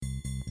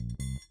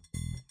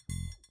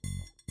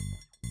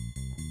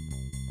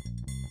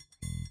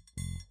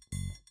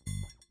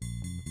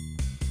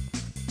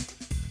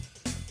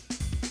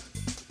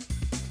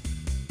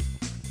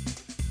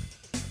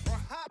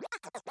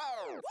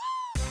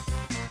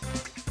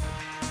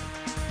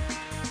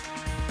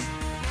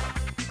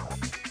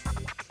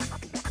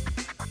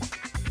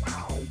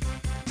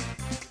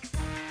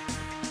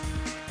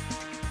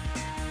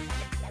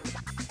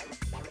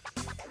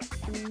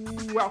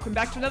Welcome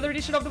back to another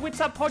edition of the Wits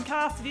Up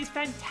podcast. It is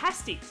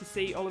fantastic to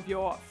see all of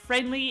your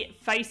friendly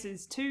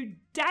faces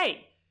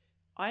today.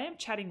 I am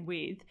chatting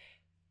with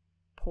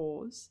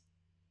pause.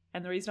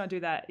 And the reason I do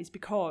that is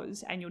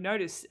because, and you'll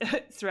notice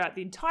throughout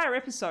the entire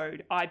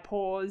episode, I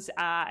pause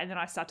and then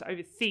I start to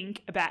overthink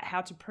about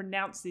how to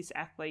pronounce this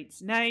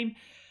athlete's name.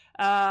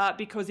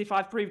 Because if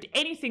I've proved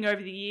anything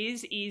over the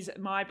years is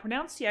my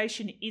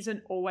pronunciation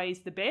isn't always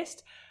the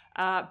best.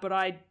 But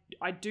I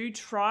do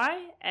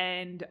try,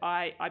 and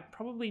I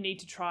probably need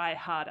to try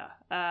harder.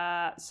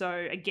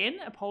 So again,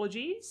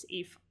 apologies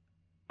if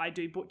I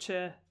do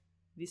butcher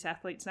this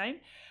athlete's name.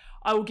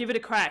 I will give it a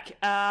crack.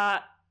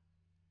 Right.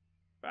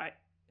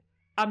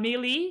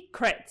 Amelie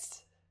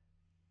Kretz.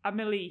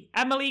 Amelie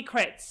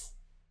Kretz.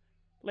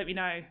 Let me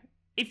know.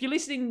 If you're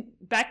listening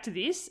back to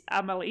this,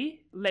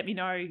 Amelie, let me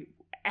know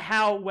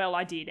how well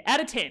I did.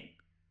 Out of 10,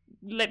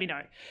 let me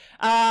know.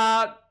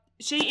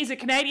 She is a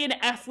Canadian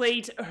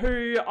athlete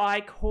who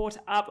I caught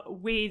up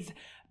with,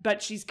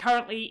 but she's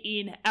currently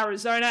in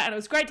Arizona, and it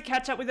was great to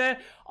catch up with her.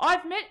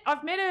 I've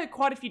met her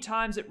quite a few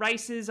times at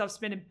races. I've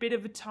spent a bit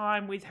of a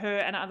time with her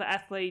and other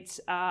athletes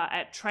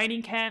at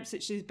training camps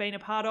that she's been a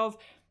part of,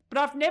 but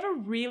I've never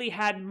really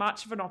had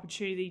much of an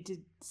opportunity to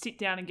sit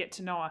down and get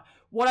to know her.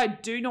 What I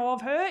do know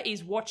of her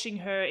is watching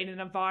her in an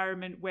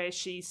environment where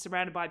she's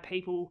surrounded by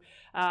people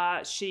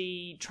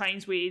she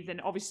trains with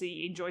and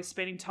obviously enjoys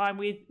spending time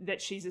with,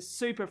 that she's a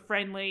super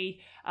friendly,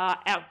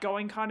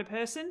 outgoing kind of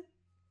person.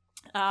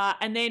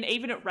 And then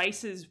even at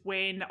races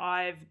when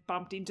I've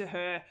bumped into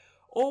her,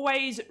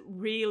 always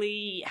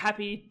really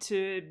happy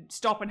to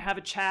stop and have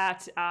a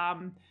chat,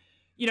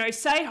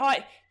 say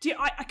hi.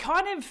 I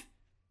kind of...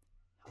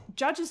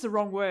 Judge is the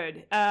wrong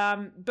word,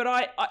 but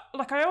I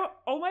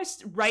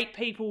almost rate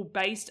people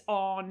based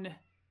on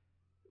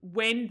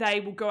when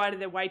they will go out of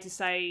their way to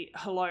say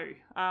hello,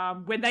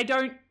 when they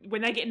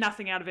get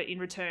nothing out of it in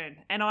return.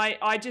 And I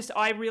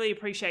really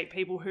appreciate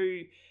people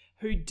who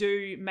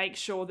do make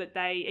sure that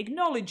they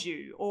acknowledge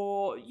you,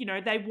 or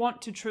they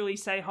want to truly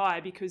say hi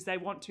because they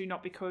want to,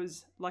 not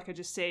because, like I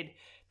just said,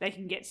 they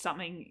can get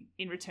something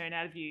in return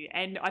out of you.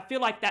 And I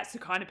feel like that's the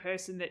kind of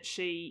person that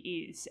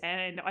she is.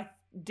 And I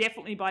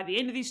definitely, by the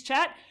end of this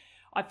chat,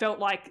 I felt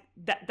like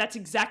that's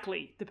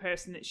exactly the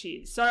person that she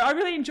is. So I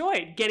really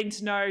enjoyed getting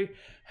to know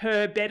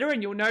her better.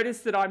 And you'll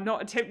notice that I'm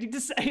not attempting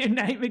to say her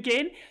name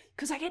again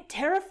because I get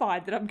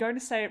terrified that I'm going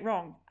to say it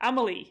wrong.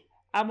 Amelie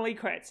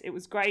Kretz. It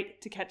was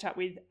great to catch up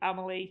with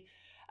Amelie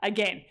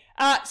again.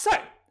 So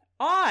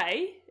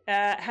I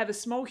have a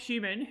small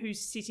human who's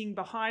sitting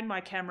behind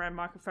my camera and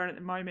microphone at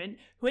the moment,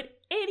 who at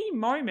any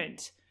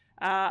moment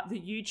the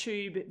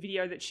YouTube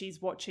video that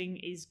she's watching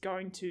is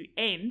going to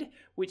end,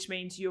 which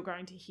means you're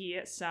going to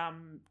hear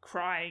some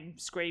crying,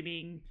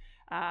 screaming.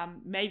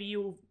 Maybe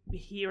you'll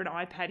hear an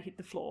iPad hit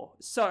the floor.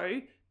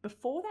 So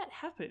before that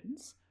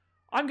happens,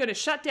 I'm going to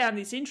shut down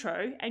this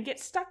intro and get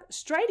stuck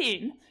straight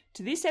in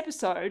to this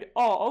episode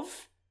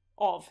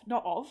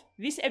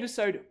this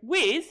episode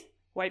with,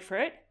 wait for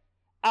it,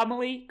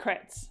 Amelie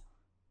Kretz.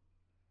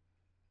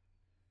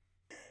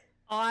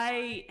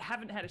 I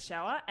haven't had a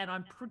shower, and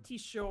I'm pretty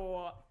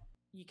sure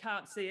you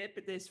can't see it,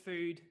 but there's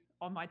food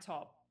on my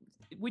top,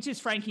 which is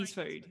Frankie's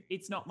food.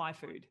 It's not my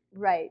food.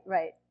 Right.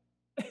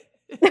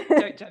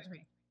 Don't judge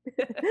me.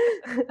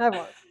 I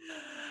won't.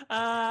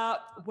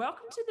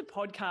 Welcome to the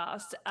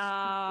podcast.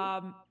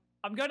 I'm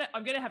gonna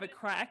have a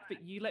crack,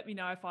 but you let me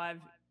know if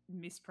I've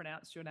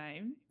mispronounced your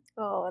name.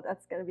 Oh,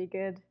 that's gonna be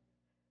good.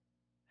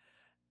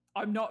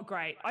 I'm not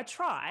great. I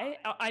try.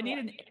 I need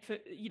an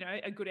effort,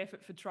 a good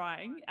effort for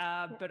trying,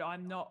 but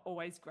I'm not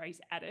always great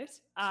at it.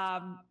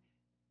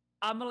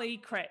 Amelie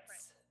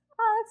Kretz.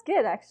 Oh, that's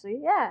good, actually.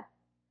 Yeah.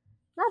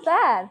 Not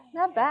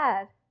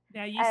bad.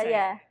 Now you say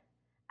yeah.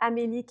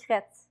 Amélie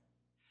Kretz.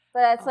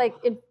 But that's like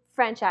in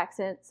French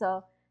accent,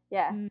 so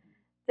yeah.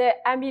 The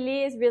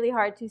Amélie is really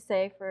hard to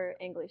say for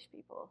English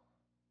people.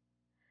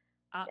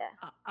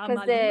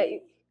 Because there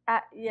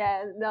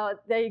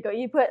you go.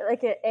 You put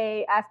like an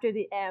A after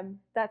the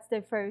M. That's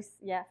the first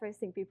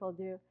thing people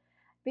do.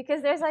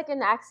 Because there's like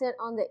an accent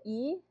on the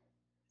E,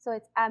 so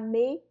it's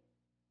Amé.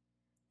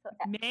 So,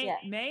 May.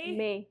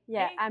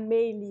 Yeah,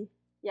 Amélie.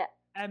 Yeah.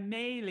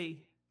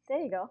 Amélie.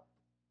 There you go.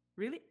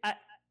 Really?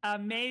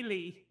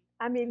 Amélie.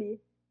 Amélie.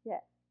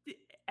 Yeah.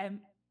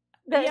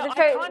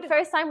 The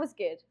first time was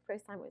good.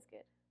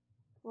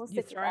 We'll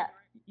stick with that.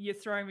 You're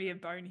throwing me a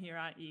bone here,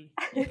 aren't you?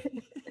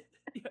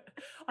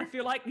 I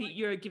feel like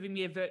you're giving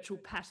me a virtual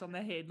pat on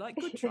the head. Like,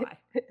 good try.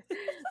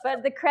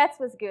 But the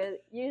Kretz was good.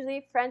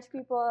 Usually French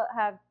people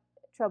have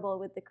trouble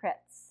with the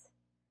Kretz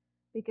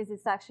because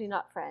it's actually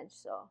not French,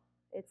 so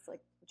it's like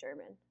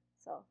German.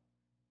 So,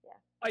 yeah.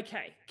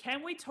 Okay,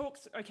 can we talk?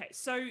 Okay,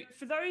 so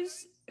for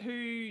those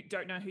who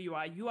don't know who you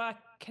are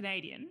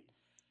Canadian.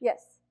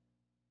 Yes.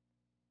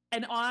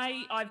 And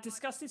I've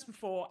discussed this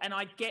before, and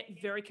I get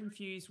very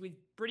confused with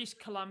British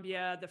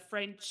Columbia, the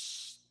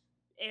French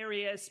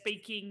area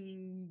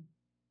speaking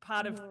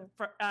part of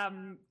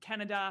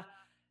Canada.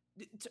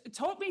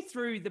 talk me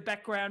through the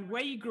background,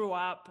 where you grew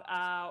up,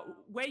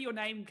 where your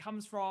name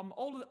comes from,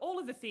 all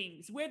of the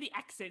things, where the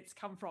accents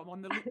come from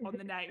on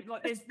the name.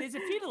 Like there's a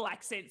few little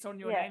accents on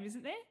your Yeah. name,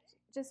 isn't there?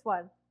 Just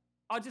one.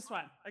 Oh, just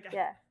one. Okay.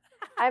 Yeah.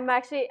 I'm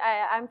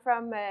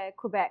from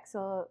Quebec,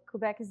 so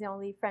Quebec is the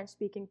only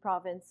French-speaking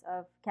province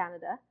of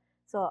Canada.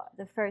 So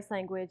the first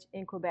language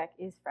in Quebec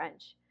is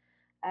French.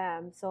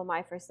 So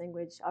my first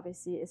language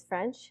obviously is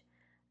French.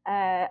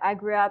 I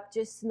grew up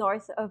just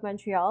north of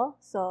Montreal,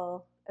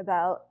 so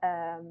about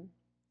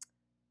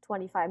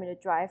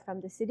 25-minute drive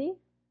from the city.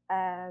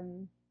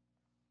 And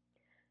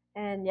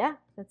yeah,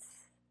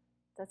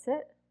 that's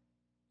it.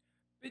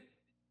 But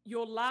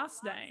your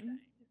last name,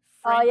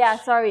 Oh yeah,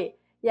 French. sorry.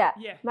 Yeah.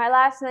 Yeah. My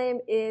last name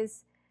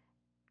is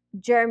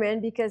German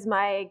because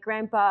my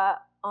grandpa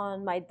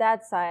on my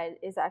dad's side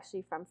is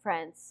actually from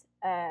France,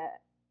 a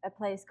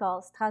place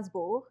called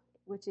Strasbourg,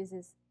 which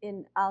is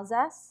in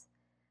Alsace,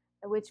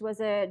 which was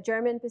a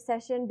German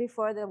possession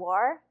before the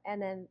war, and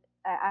then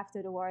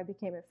after the war it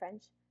became a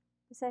French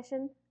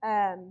possession.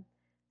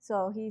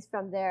 So he's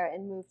from there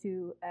and moved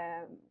to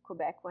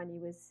Quebec when he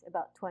was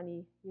about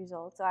 20 years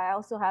old. So I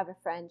also have the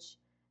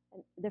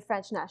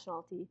French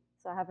nationality.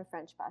 So I have a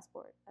French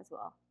passport as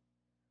well.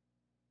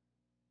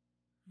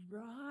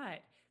 Right.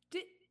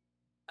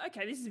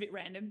 Okay, this is a bit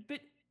random,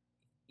 but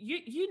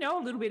you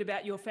know a little bit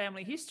about your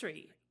family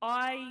history.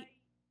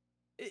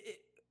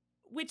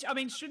 Which I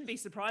mean shouldn't be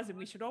surprising.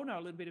 We should all know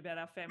a little bit about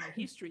our family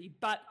history,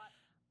 but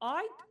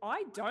I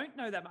don't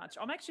know that much.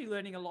 I'm actually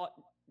learning a lot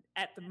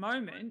at the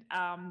moment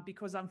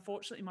because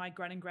unfortunately my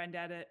gran and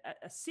granddad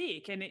are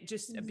sick, and it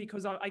just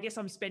because I guess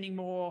I'm spending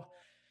more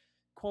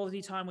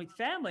quality time with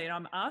family and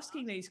I'm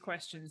asking these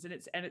questions,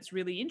 and it's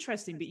really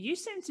interesting. But you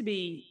seem to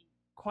be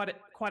quite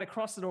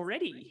across it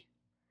already.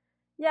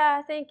 Yeah,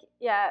 I think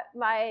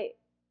my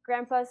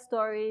grandpa's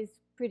story is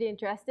pretty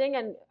interesting,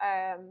 and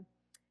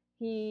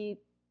he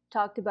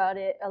talked about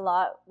it a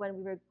lot when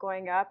we were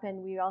growing up,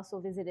 and we also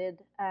visited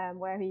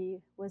where he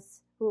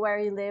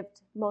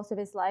lived most of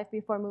his life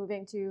before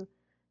moving to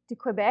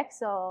Quebec.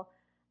 So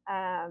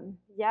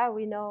yeah,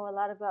 we know a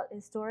lot about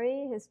his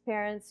story. His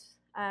parents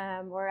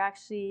were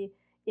actually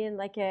in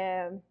like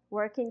a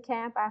working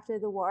camp after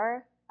the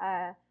war,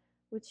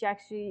 which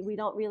actually we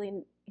don't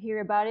really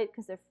hear about it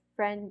because the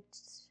French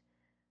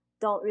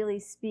don't really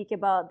speak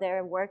about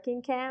their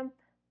working camp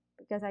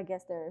because I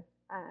guess they're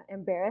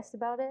embarrassed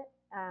about it.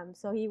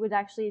 So he would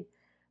actually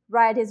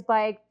ride his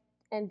bike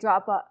and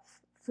drop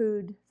off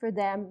food for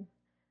them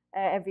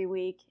every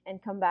week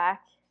and come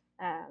back.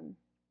 And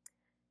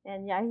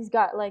yeah, he's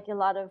got like a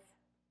lot of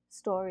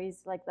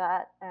stories like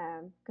that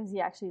because he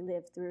actually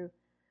lived through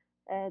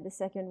the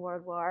Second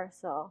World War.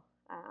 So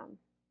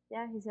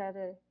yeah, he's had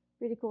a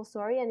pretty cool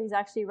story, and he's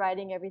actually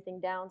writing everything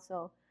down.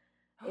 So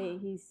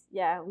we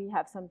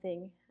have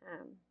something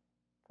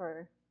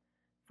for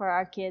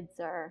our kids,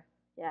 or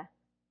yeah.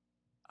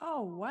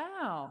 Oh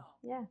wow.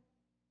 Yeah.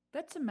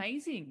 That's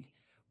amazing.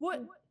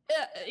 What?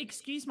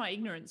 Excuse my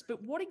ignorance,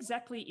 but what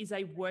exactly is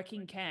a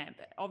working camp?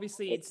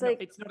 Obviously, It's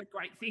it's not a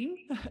great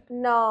thing.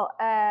 no,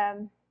 I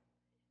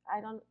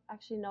don't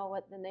actually know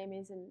what the name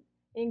is in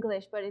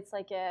English, but it's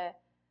like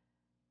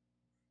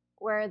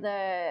where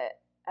the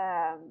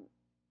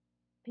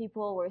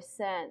people were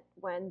sent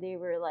when they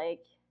were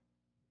like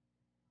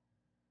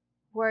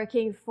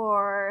working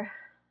for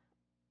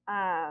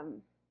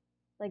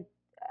like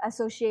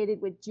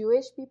associated with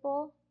Jewish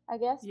people, I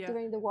guess,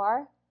 during the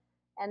war.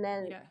 And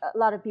then a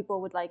lot of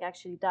people would like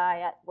actually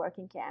die at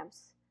working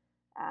camps.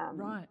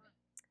 Right.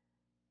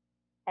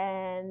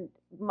 And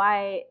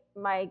my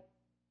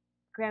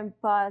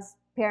grandpa's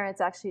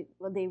parents actually,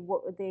 well, they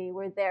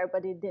were there,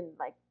 but they didn't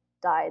like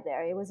die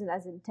there. It wasn't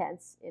as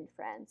intense in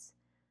France.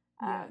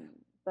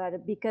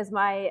 But because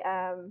my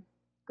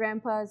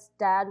grandpa's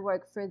dad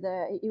worked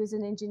he was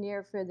an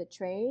engineer for the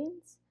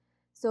trains.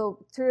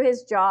 So through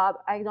his job,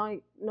 I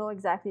don't know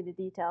exactly the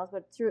details,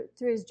 but through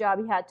his job,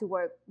 he had to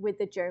work with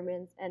the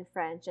Germans and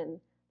French and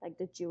like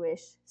the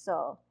Jewish.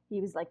 So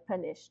he was like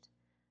punished.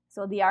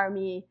 So the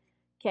army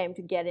came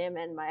to get him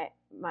and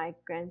my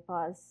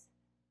grandpa's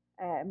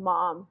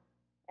mom,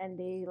 and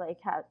they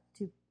like had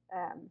to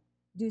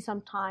do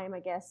some time, I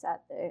guess,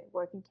 at the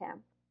working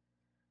camp.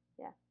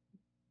 Yeah.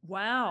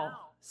 Wow.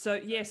 So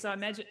yes, I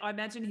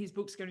imagine his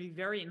book's going to be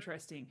very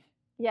interesting.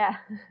 Yeah.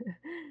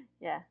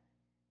 Yeah.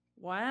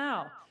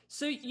 Wow.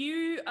 So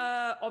you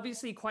are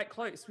obviously quite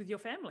close with your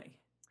family.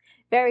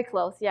 Very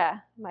close, yeah.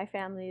 My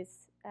family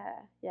is,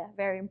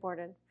 very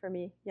important for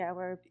me. Yeah,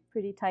 we're a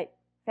pretty tight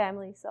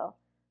family, so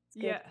it's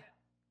good.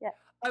 Yeah.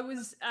 I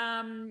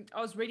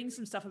was reading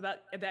some stuff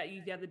about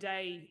you the other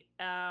day,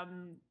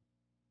 and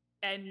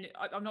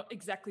I'm not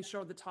exactly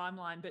sure of the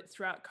timeline, but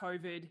throughout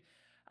COVID,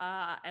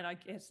 and I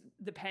guess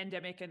the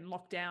pandemic and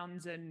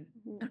lockdowns and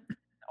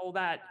all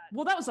that.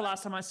 Well, that was the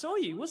last time I saw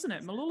you, wasn't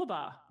it,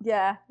 Mooloolaba?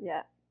 Yeah.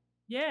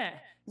 Yeah.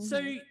 So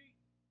did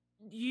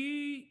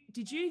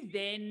you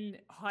then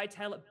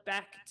hightail it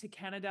back to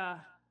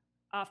Canada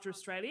after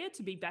Australia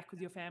to be back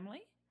with your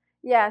family?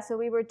 Yeah, so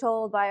we were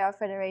told by our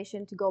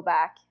federation to go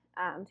back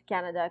to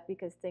Canada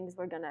because things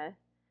were gonna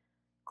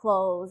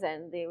close,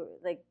 and they were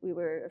like, we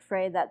were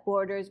afraid that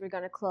borders were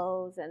going to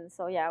close. And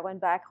so yeah, I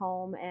went back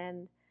home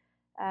and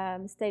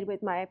stayed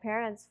with my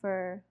parents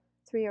for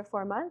 3 or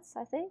 4 months,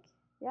 I think.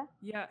 Yeah.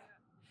 Yeah.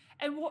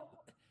 And what,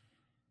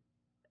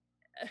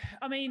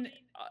 I mean,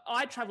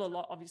 I travel a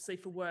lot, obviously,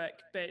 for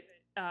work, but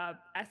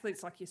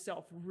athletes like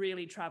yourself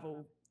really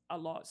travel a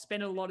lot,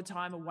 spend a lot of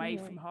time away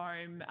Mhm. from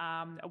home,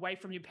 away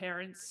from your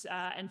parents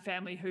and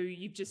family, who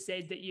you've just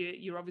said that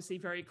you're obviously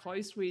very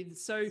close with.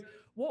 So,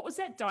 what was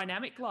that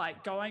dynamic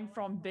like, going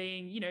from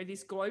being,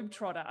 this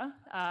globetrotter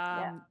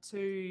Yeah.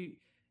 to,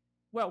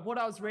 well, what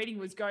I was reading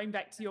was going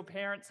back to your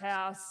parents'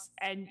 house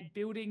and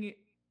building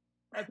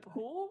a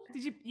pool?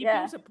 Did you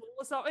Yeah. build a pool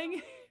or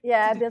something?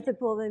 Yeah, I Did built a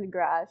pool in the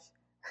garage.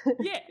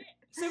 yeah.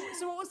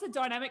 So what was the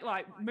dynamic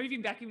like,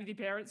 moving back in with your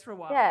parents for a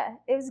while? Yeah,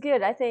 it was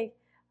good. I think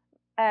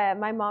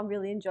my mom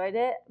really enjoyed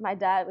it. My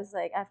dad was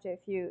like, after a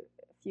few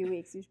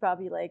weeks, you should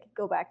probably like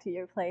go back to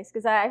your place,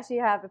 because I actually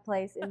have a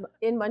place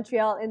in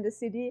Montreal, in the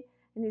city,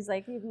 and he's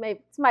like, it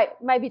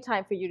might be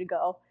time for you to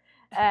go.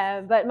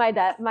 But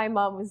my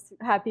mom was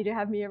happy to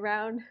have me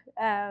around.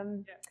 Yeah,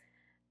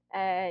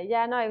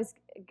 no, it was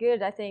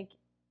good. I think,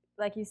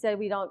 like you said,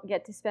 we don't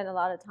get to spend a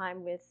lot of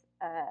time with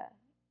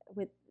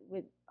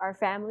with our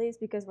families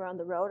because we're on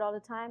the road all the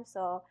time.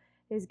 So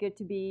it was good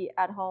to be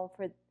at home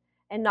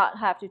and not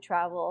have to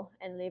travel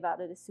and live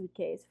out of the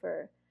suitcase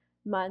for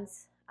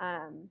months,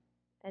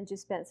 and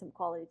just spend some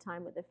quality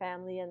time with the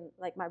family. And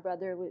like, my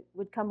brother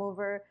would come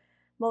over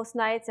most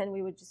nights, and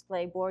we would just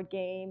play board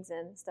games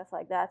and stuff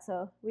like that.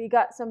 So we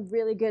got some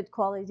really good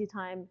quality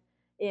time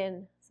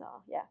in. So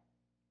yeah.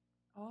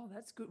 Oh,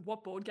 that's good.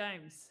 What board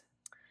games?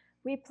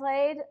 We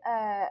played,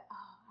 I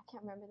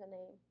can't remember the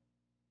name.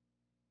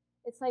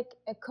 It's like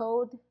a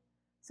code.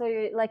 So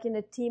you're like in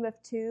a team of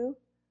two,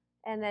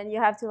 and then you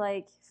have to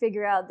like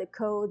figure out the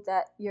code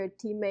that your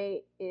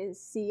teammate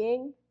is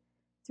seeing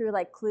through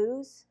like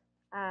clues.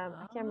 I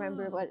can't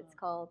remember what it's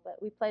called,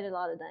 but we played a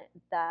lot of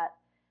that,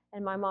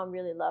 and my mom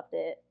really loved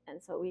it,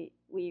 and so we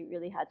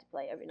really had to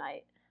play every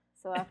night.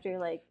 So after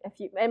like a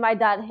few, and my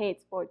dad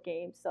hates board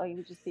games, so he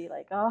would just be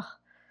like, "Oh,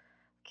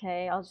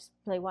 okay, I'll just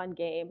play one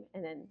game,"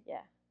 and then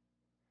yeah,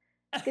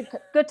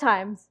 good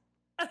times.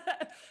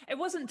 It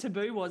wasn't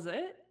taboo, was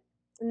it?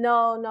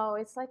 No,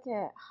 it's like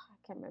I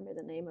can't remember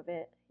the name of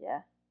it.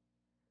 Yeah,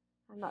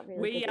 I'm not really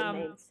We good with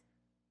names.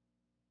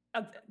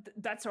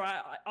 That's all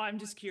right. I'm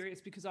just curious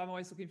because I'm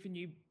always looking for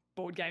new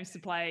board games to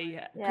play.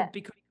 Yeah.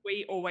 Because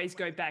we always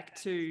go back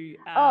to.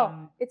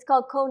 It's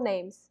called Code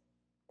Names.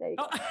 There you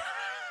go.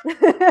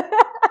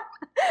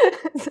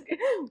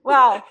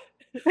 Wow.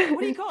 What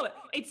do you call it?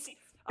 It's,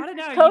 I don't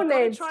know. Code You've got to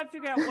names. try and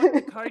figure out what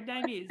the code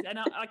name is, and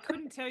I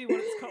couldn't tell you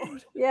what it's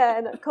called. Yeah,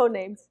 no, Code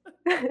Names.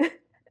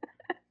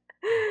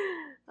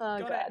 Oh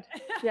Got God.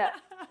 it. Yeah.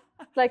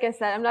 Like I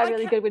said, I'm not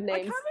really good with I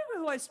names. can't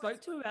remember who I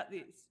spoke to about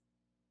this.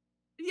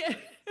 Yeah.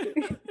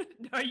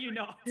 No, you're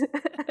not.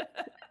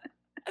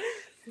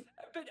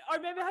 But I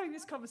remember having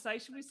this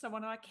conversation with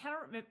someone, and I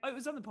cannot remember. Oh, it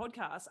was on the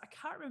podcast. I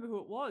can't remember who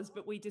it was,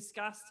 but we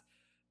discussed.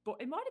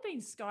 But it might have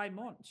been Sky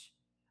Monch,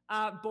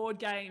 board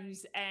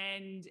games,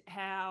 and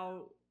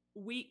how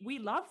we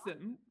love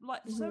them.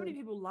 Like, so many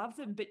people love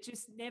them, but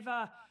just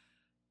never.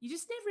 You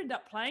just never end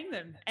up playing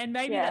them, and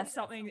maybe that's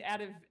something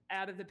out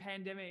of the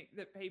pandemic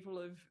that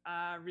people have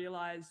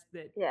realized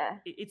that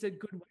it's a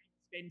good way to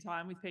spend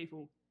time with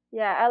people.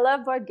 Yeah, I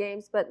love board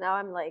games, but now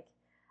I'm like,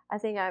 I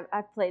think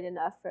I've played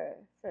enough for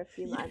a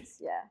few months.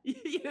 Yeah.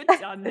 You're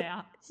done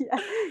now.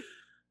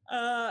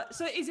 Yeah.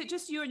 So is it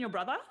just you and your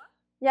brother?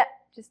 Yeah,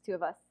 just two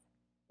of us.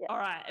 Yeah. All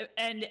right.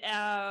 And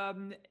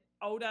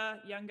older,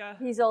 younger?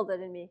 He's older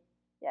than me.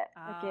 Yeah.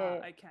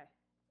 Okay.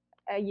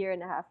 A year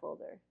and a half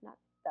older. Not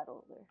that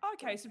older.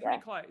 Okay, so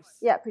pretty close.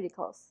 Yeah, pretty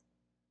close.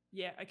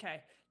 Yeah,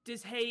 okay.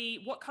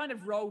 What kind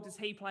of role does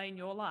he play in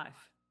your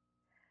life?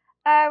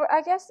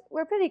 I guess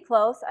we're pretty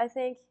close. I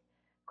think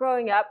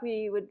growing up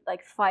we would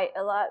like fight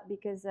a lot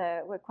because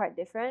we're quite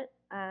different.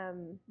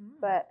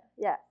 But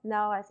yeah,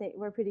 now I think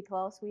we're pretty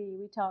close.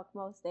 We talk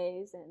most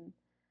days, and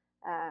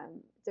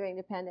during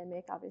the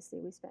pandemic, obviously,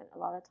 we spent a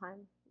lot of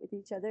time with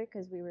each other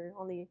because we were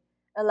only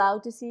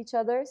allowed to see each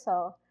other.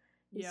 So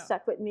he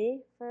stuck with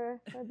me for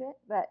a bit.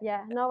 But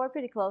yeah, no, we're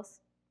pretty close.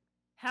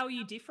 How are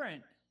you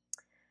different?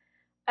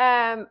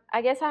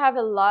 I guess I have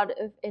a lot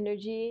of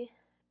energy,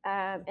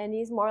 and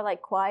he's more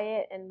like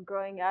quiet. And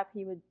growing up,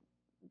 he would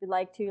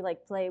like to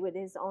like play with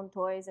his own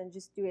toys and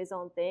just do his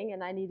own thing.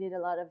 And I needed a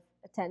lot of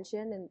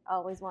attention and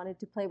always wanted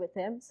to play with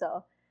him.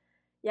 So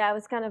yeah, it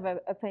was kind of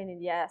a pain in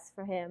the ass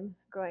for him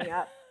growing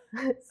up.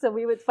 So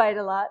we would fight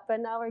a lot, but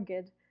now we're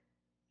good.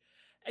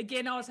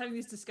 Again, I was having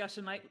this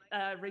discussion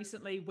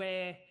recently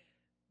where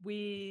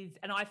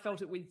and I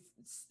felt it with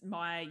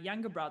my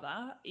younger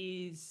brother,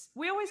 is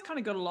we always kind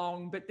of got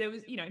along, but there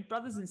was,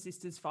 brothers and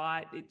sisters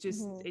fight. It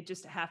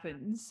just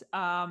happens.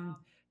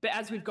 But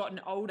as we've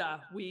gotten older,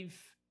 we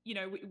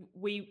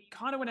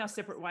kind of went our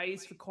separate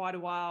ways for quite a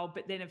while,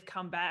 but then have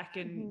come back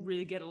and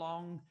really get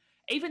along,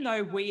 even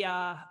though we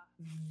are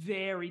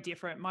very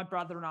different. My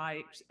brother and I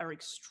are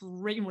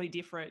extremely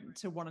different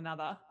to one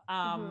another.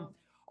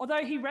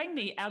 Although he rang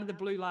me out of the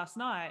blue last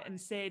night and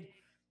said,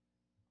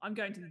 I'm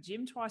going to the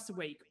gym twice a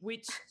week,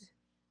 which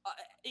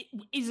it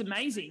is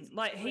amazing.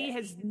 Like, he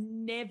has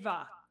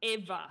never,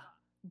 ever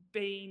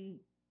been,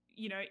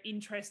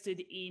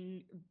 interested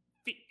in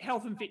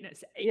health and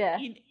fitness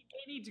in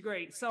any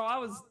degree. So I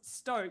was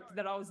stoked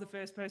that I was the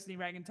first person he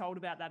rang and told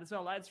about that as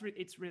well.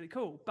 It's really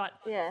cool. But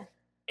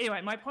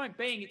anyway, my point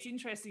being, it's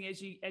interesting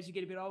as you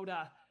get a bit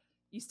older,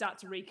 you start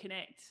to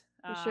reconnect.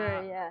 For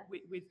sure,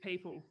 with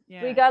people.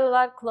 Yeah. We got a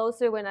lot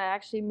closer when I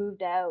actually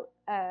moved out.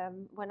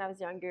 When I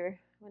was younger,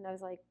 when I was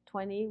like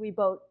 20,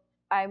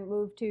 I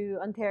moved to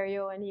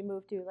Ontario and he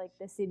moved to like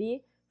the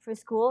city for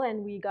school,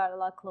 and we got a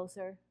lot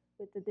closer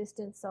with the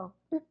distance. So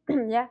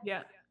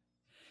yeah.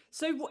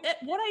 So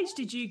at what age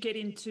did you get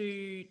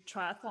into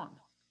triathlon?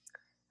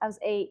 I was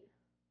 8.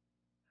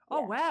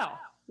 Oh, wow.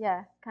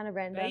 Yeah, kind of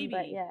random, Baby.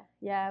 But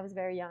yeah, I was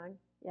very young.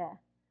 Yeah.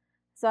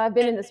 So I've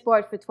been in the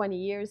sport for 20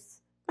 years.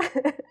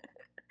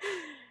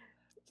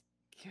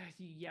 God,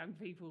 you young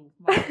people,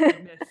 my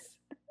goodness.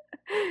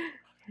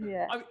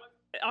 Yeah.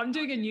 I'm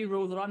doing a new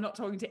rule that I'm not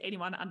talking to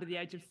anyone under the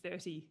age of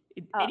 30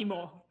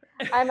 anymore.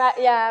 I'm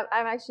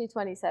actually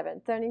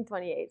 27, turning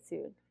 28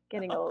 soon.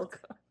 Getting old.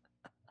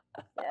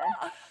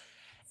 Yeah.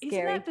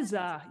 Isn't that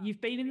bizarre?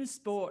 You've been in the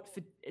sport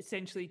for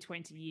essentially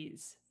 20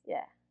 years.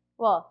 Yeah.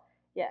 Well,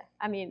 yeah.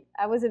 I mean,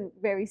 I wasn't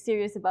very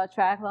serious about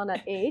triathlon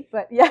at 8,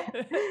 but yeah.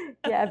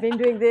 Yeah, I've been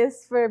doing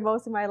this for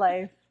most of my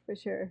life, for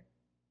sure.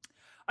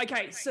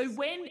 Okay, so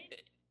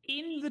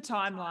in the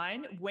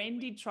timeline, when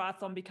did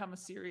triathlon become a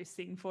serious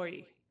thing for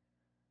you?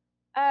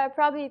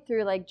 Probably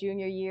through like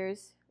junior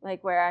years,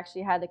 like where I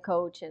actually had a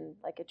coach and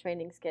like a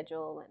training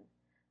schedule,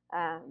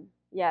 and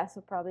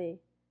so probably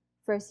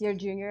first year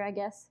junior, I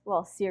guess.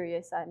 Well,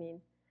 serious, I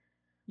mean.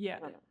 Yeah.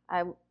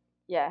 I don't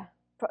know.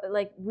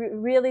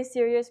 Really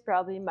serious,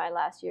 probably my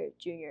last year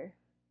junior.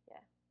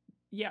 Yeah.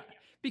 Yeah,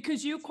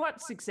 because you're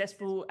quite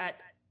successful at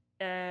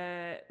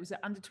was it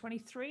under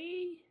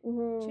 23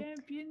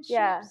 championships?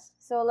 Yeah.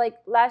 So like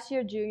last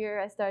year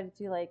junior, I started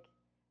to like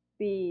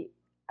be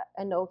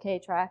an okay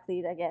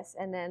triathlete, I guess,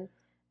 and then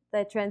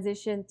the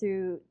transition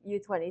to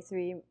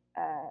U23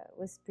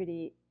 was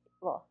pretty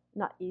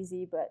not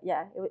easy, but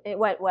yeah, it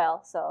went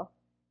well. So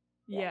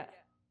yeah.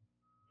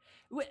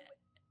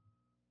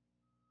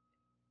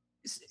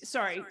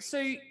 Sorry.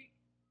 So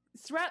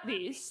throughout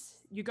this,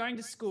 you're going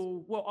to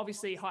school. Well,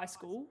 obviously high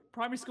school,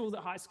 primary school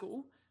at high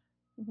school.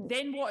 Mm-hmm.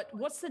 Then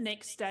what's the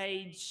next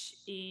stage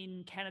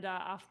in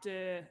Canada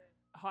after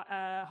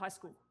high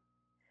school?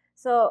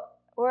 So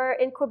we're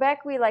in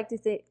Quebec. We like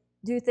to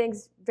do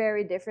things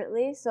very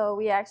differently. So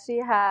we actually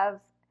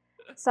have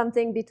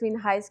something between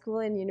high school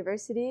and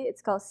university.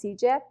 It's called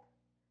CEGEP.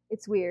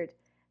 It's weird.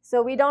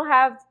 So we don't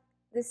have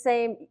the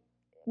same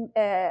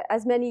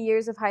as many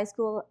years of high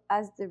school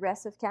as the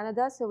rest of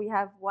Canada. So we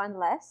have one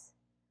less.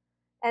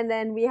 And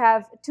then we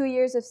have 2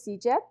 years of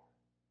CEGEP.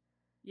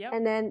 Yep.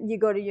 And then you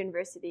go to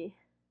university.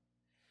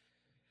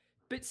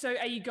 But so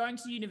are you going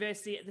to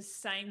university at the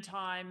same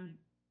time?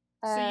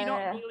 So you're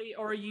not really,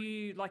 or are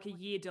you like a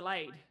year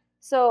delayed?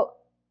 So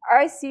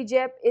our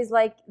CEGEP is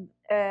like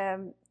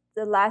the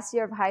last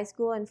year of high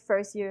school and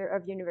first year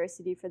of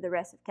university for the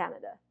rest of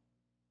Canada.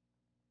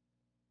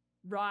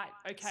 Right,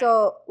 okay.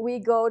 So we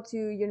go to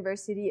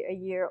university a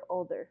year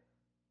older.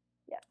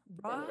 Yeah.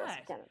 Right. Than the rest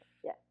of Canada.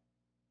 Yeah.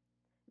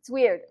 It's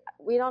weird.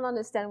 We don't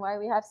understand why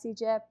we have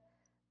CEGEP,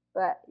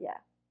 but yeah.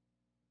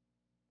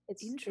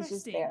 It's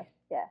just there.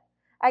 Yeah.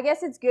 I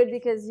guess it's good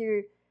because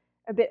you're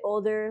a bit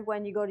older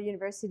when you go to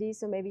university,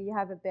 so maybe you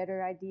have a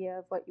better idea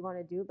of what you want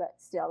to do, but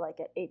still like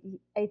at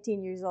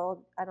 18 years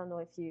old, I don't know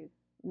if you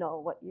know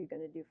what you're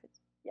going to do for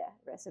the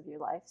rest of your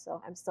life,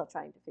 so I'm still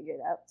trying to figure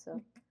it out.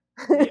 So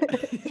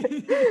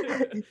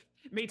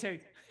Me too.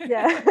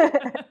 Yeah.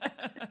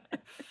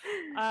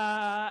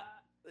 I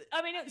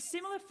mean, it's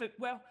similar for,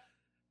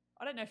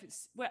 I don't know if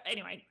it's,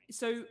 anyway,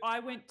 so I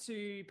went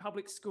to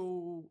public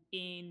school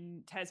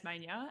in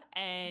Tasmania,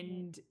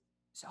 and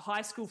so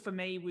high school for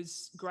me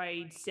was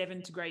grade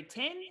 7 to grade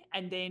 10,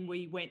 and then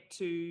we went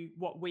to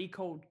what we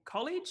called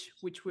college,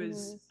 which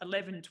was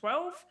 11,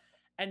 12,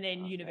 and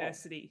then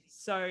university.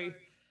 So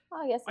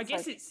I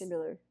guess it's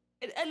similar.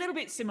 A little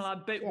bit similar,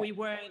 but we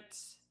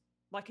weren't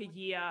like a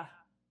year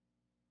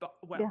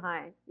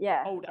behind.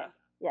 Older. Okay.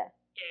 Yeah,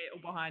 or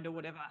behind or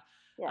whatever.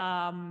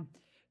 Yeah.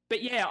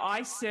 But yeah,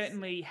 I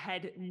certainly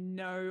had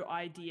no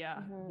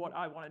idea what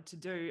I wanted to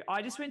do.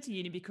 I just went to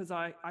uni because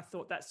I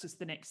thought that's just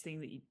the next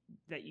thing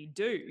that you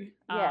do.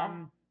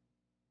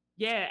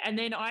 Yeah. And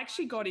then I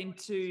actually got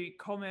into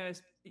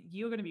commerce.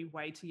 You're going to be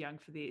way too young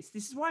for this.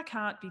 This is why I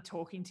can't be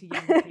talking to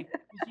younger people.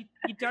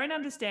 You don't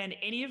understand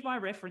any of my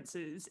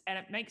references, and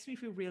it makes me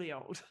feel really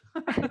old.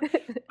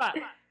 But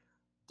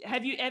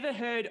have you ever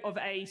heard of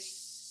a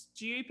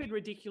stupid,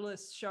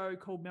 ridiculous show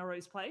called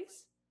Melrose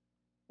Place?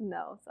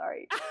 No,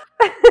 sorry.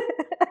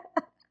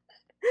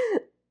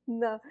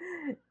 No.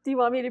 Do you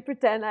want me to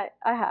pretend I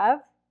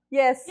have?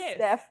 Yes,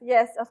 Steph.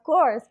 Yes, of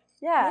course.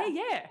 Yeah.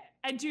 Yeah.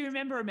 And do you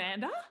remember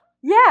Amanda?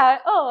 Yeah.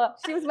 Oh,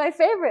 she was my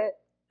favorite.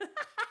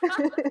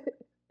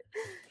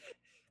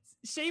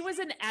 she was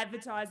an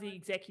advertising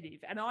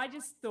executive, and I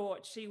just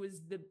thought she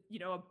was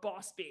a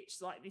boss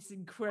bitch, like this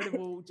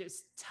incredible,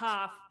 just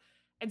tough.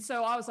 And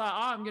so I was like, oh,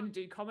 I'm going to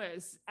do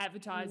commerce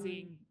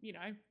advertising.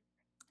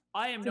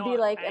 I am To be not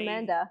like a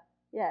Amanda.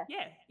 Yeah.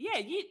 yeah.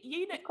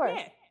 You know, Of course.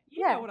 yeah,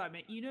 you Yeah. know what I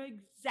mean. You know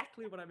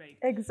exactly what I mean.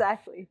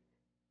 Exactly.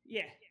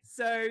 Yeah.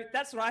 So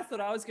that's what I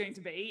thought I was going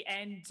to be,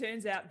 and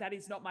turns out that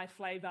is not my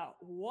flavor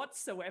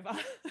whatsoever.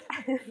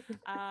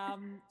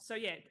 So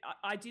yeah,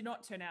 I did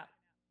not turn out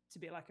to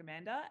be like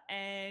Amanda,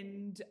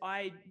 and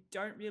I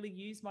don't really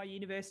use my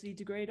university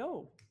degree at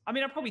all. I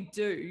mean, I probably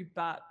do,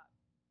 but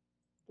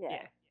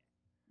yeah,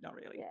 not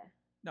really. Yeah.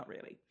 Not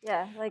really.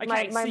 Yeah, like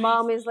Okay, my so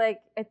mom is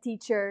like a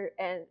teacher,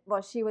 and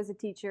well, she was a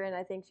teacher, and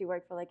I think she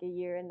worked for like a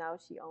year, and now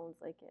she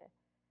owns like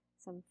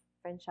some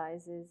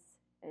franchises,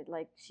 and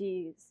like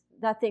she's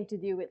nothing to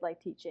do with like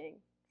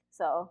teaching.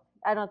 So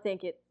I don't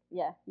think you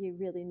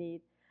really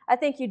need. I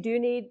think you do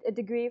need a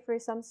degree for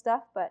some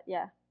stuff, but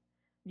yeah,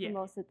 for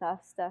most of the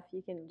tough stuff,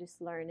 you can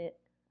just learn it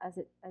as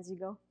you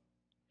go.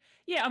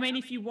 Yeah, I mean,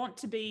 if you want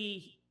to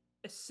be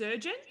a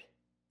surgeon,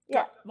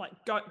 Yeah,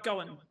 go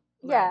and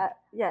yeah, learn.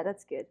 yeah,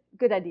 that's good.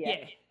 Good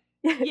idea.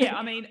 Yeah.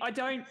 I mean, I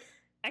don't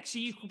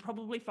actually. You could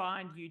probably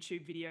find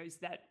YouTube videos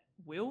that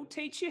will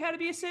teach you how to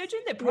be a surgeon.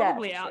 They're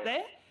probably out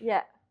there.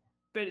 Yeah.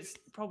 But it's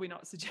probably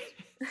not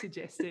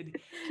suggested.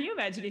 Can you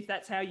imagine if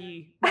that's how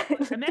you?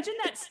 Imagine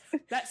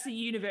that's the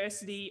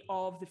university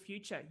of the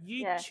future.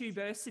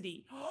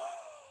 YouTubersity.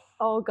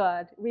 Oh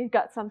God, we've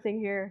got something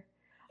here.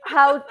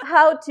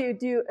 How to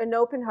do an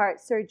open heart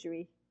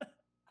surgery?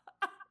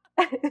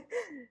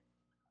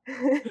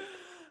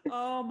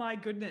 Oh my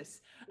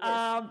goodness!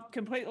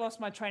 Completely lost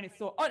my train of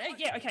thought. Oh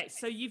yeah, okay.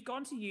 So you've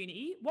gone to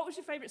uni. What was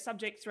your favorite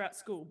subject throughout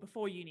school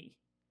before uni?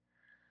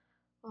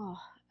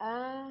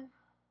 I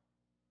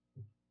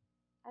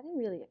didn't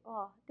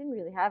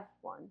really have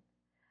one.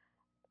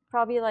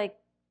 Probably like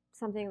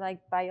something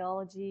like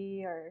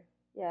biology or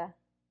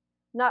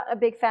not a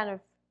big fan of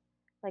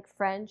like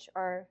French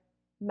or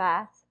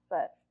math,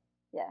 but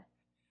yeah.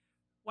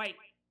 Wait,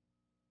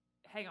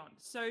 hang on.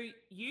 So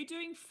you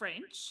doing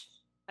French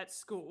at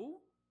school?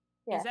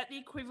 Yeah. Is that the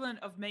equivalent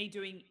of me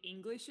doing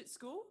English at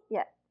school?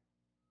 Yeah.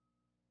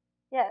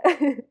 Yeah.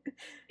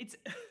 It's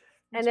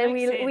and then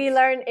we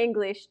learn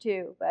English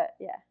too, but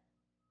yeah.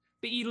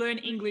 But you learn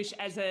English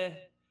as a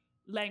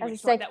language,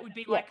 as a that would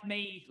be like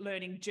me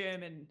learning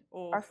German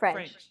or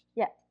French.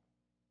 Yeah.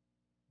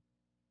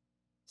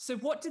 So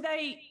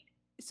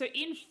so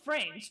in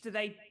French, do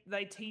they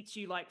teach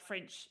you like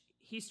French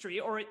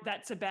history, or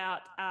that's about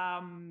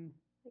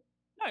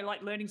no,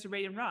 like learning to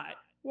read and write?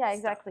 Yeah,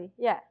 exactly. Stuff.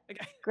 Yeah.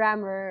 Okay.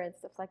 Grammar and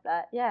stuff like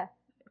that. Yeah.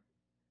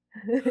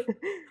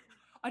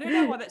 I don't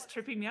know why that's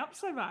tripping me up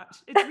so much.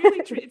 It's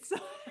really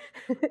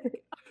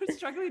I'm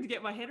struggling to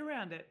get my head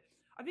around it.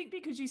 I think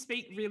because you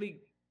speak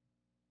really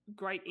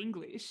great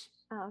English.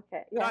 Oh,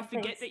 okay. Yeah. But I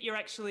forget that you're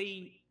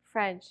actually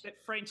French. That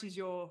French is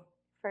your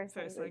first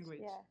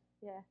language.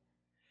 Yeah.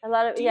 A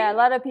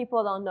lot of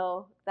people don't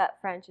know that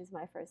French is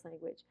my first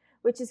language,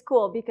 which is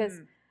cool because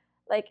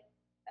like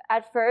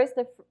at first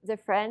the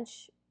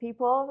French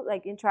people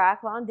like in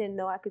triathlon didn't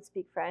know I could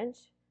speak French,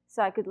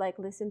 so I could like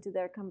listen to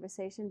their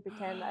conversation,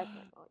 pretend I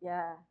could,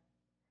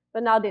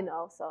 but now they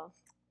know, so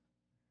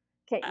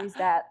can't use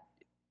that.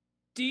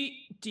 Do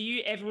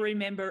you ever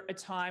remember a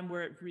time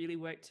where it really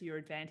worked to your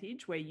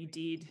advantage, where you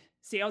did?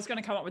 See, I was going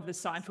to come up with the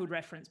Seinfeld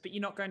reference, but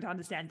you're not going to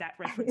understand that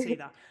reference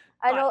either.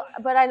 I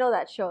know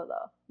that show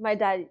though. My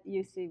dad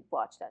used to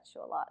watch that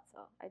show a lot, so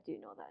I do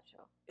know that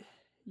show.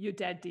 Your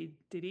dad did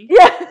he?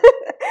 Yeah.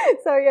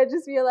 Sorry, I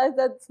just realized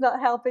that's not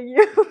helping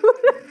you.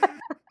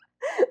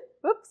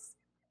 Whoops.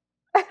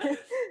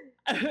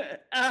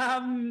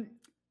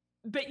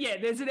 But yeah,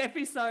 there's an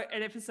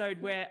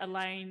episode where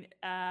Elaine,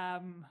 I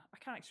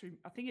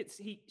think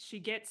she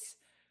gets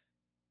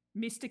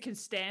Mr.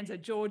 Costanza,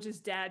 George's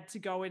dad, to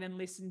go in and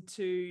listen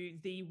to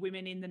the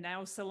women in the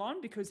nail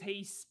salon because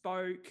he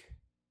spoke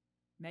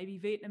maybe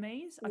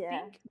Vietnamese, I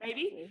think,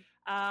 maybe.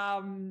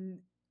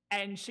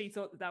 And she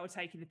thought that they were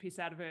taking the piss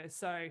out of her.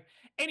 So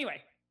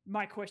anyway,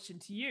 my question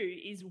to you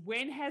is,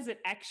 when has it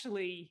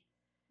actually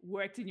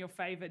worked in your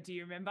favor? Do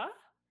you remember?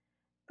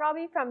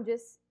 Probably from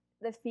just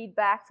the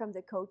feedback from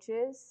the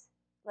coaches,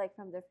 like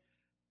from the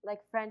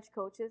French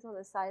coaches on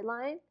the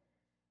sideline,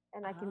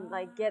 and I can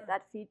like get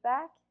that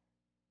feedback.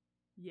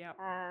 Yeah.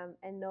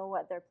 And know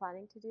what they're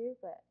planning to do,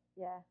 but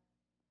yeah.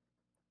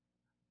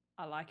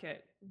 I like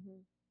it.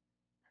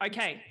 Mm-hmm.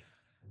 Okay.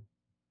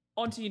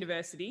 On to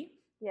university.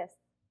 Yes.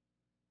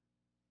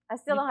 I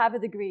still don't have a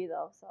degree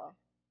though, so.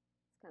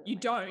 You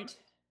don't?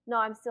 No,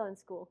 I'm still in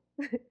school.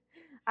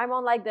 I'm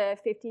on like the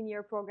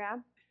 15-year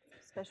program,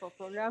 special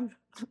program.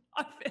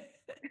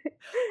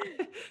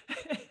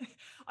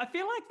 I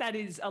feel like that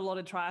is a lot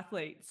of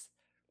triathletes.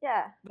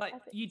 Yeah. Like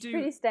you do.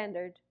 Pretty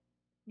standard.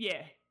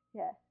 Yeah.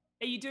 Yeah.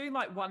 Are you doing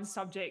like one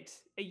subject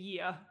a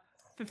year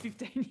for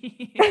 15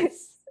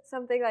 years?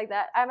 Something like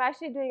that. I'm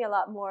actually doing a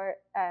lot more.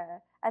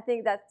 I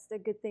think that's the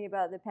good thing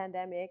about the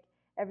pandemic.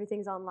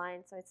 Everything's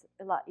online, so it's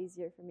a lot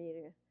easier for me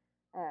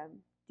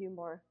to do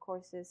more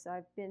courses. So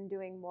I've been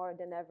doing more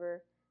than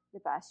ever the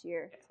past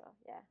year. So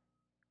yeah.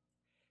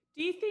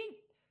 Do you think?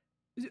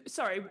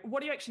 Sorry,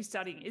 what are you actually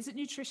studying? Is it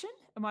nutrition?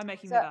 Am I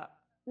making So that up?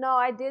 no,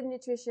 I did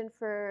nutrition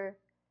for.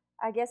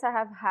 I guess I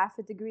have half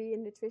a degree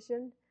in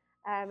nutrition,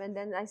 and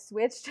then I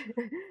switched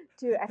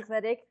to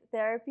athletic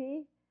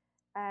therapy.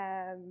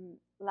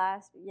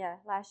 Last year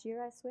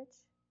I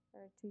switched,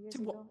 or 2 years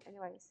To what? ago.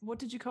 Anyways, What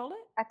did you call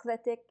it?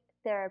 athletic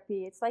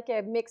therapy. It's like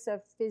a mix of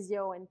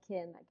physio and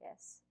kin, I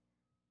guess.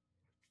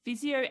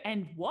 Physio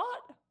and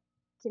what?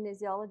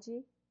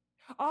 Kinesiology.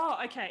 Oh,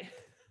 okay.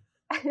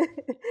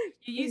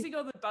 You're using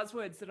all the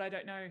buzzwords that I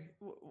don't know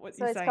what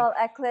So you're it's saying. called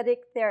athletic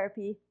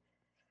therapy.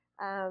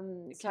 So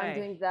I'm Okay.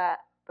 doing that,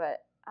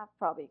 but I'm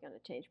probably gonna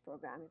change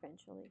program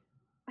eventually.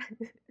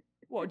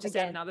 Well, just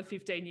add Again. another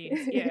 15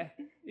 years. Yeah.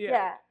 Yeah.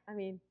 Yeah. I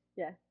mean,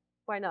 yeah.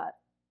 Why not?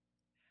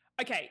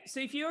 Okay. So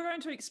if you're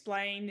going to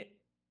explain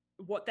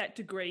what that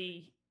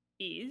degree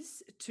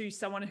is to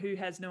someone who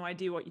has no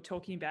idea what you're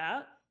talking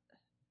about,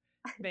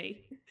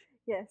 me,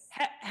 Yes.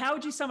 how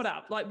would you sum it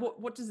up? Like,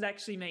 what does it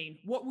actually mean?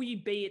 What will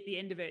you be at the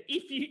end of it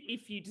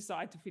if you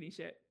decide to finish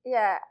it?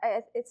 Yeah,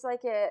 it's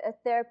like a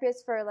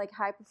therapist for like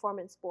high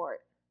performance sport.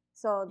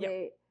 So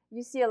Yep.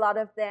 you see a lot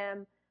of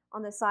them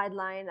on the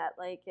sideline at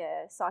like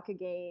soccer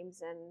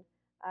games, and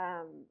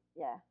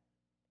yeah.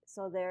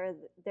 So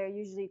they're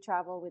usually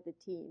travel with the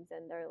teams,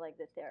 and they're like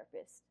the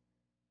therapist.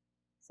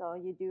 So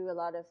you do a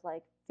lot of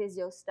like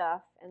physio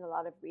stuff and a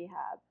lot of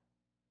rehab.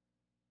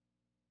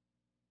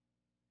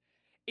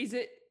 Is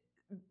it?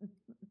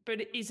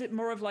 But is it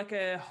more of like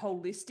a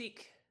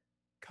holistic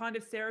kind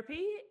of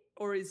therapy,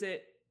 or is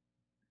it?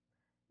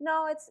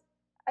 No, it's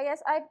I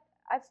guess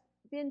I've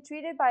been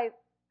treated by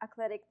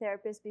athletic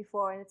therapists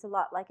before, and it's a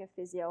lot like a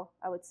physio,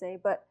 I would say,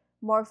 but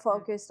more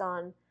focused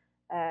on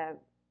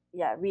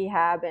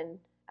rehab and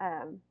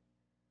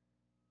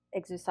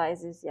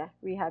exercises,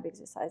 rehab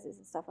exercises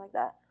and stuff like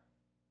that.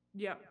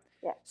 Yeah.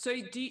 Yeah. So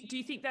do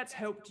you think that's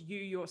helped you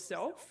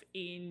yourself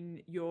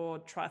in your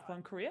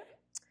triathlon career?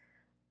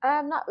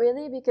 Not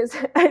really, because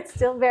I'm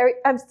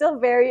still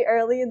very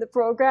early in the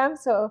program,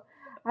 so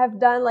I've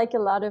done like a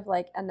lot of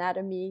like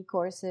anatomy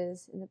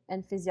courses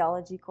and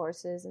physiology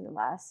courses in the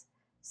last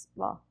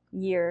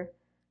year.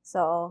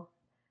 So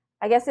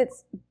I guess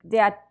it's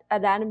the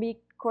anatomy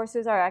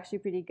courses are actually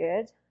pretty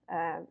good,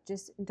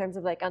 just in terms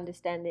of like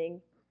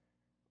understanding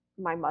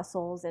my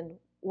muscles and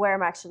where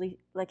I'm actually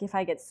like if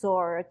I get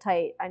sore or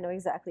tight, I know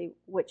exactly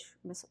which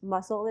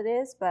muscle it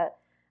is. But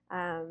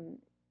I'm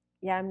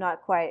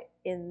not quite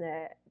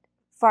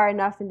far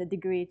enough in the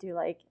degree to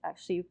like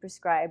actually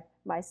prescribe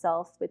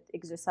myself with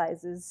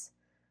exercises.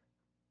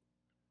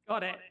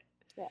 Got it.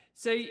 Yeah.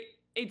 So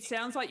it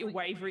sounds like you're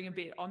wavering a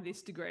bit on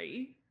this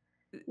degree.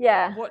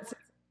 Yeah. What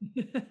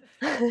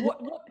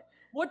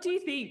do you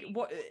think?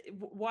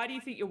 Why do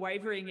you think you're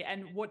wavering,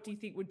 and what do you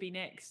think would be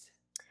next?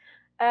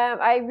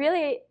 I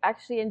really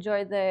actually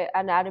enjoy the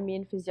anatomy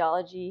and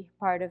physiology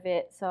part of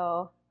it.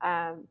 So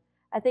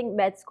I think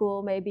med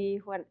school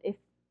maybe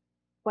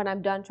when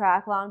I'm done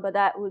triathlon, but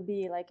that would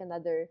be like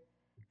another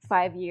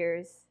 5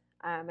 years,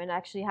 and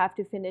actually have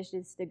to finish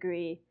this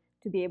degree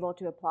to be able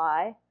to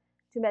apply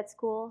to med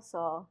school.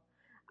 So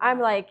I'm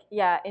like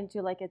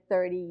into like a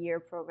 30-year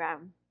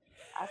program.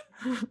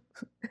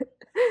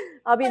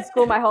 I'll be in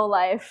school my whole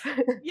life.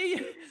 Yeah.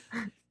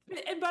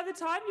 And by the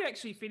time you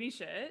actually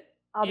finish it,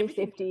 I'll be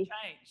everything 50. will have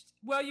changed.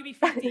 Well, you'll be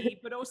 50,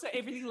 but also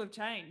everything will have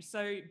changed.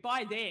 So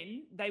by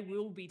then, they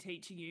will be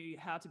teaching you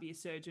how to be a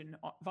surgeon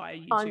via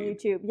YouTube. On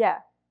YouTube, yeah.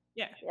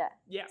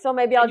 Yeah. So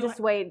maybe I'll just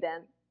wait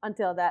then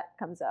until that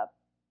comes up.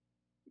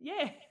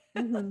 Yeah.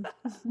 Mm-hmm.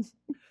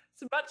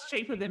 It's much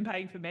cheaper than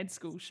paying for med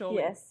school, surely.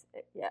 Yes.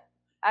 Yeah.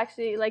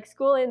 Actually, like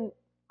school in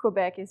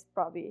Quebec is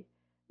probably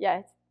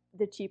it's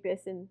the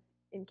cheapest in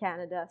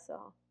Canada.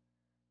 So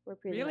we're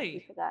pretty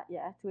lucky for that.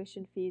 Yeah,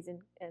 tuition fees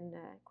in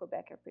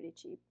Quebec are pretty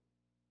cheap.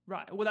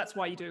 Right. Well, that's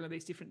why you're doing all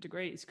these different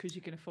degrees, because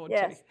you can afford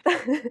to.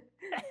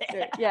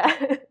 Sure.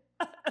 Yeah.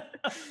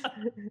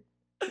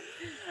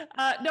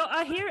 No,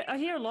 I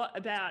hear a lot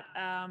about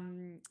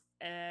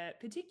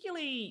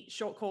particularly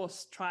short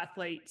course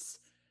triathletes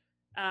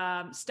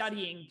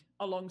studying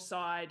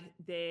alongside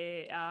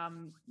their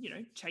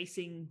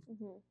chasing.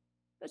 Mm-hmm.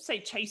 Let's say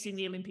chasing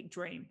the Olympic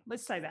dream.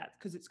 Let's say that,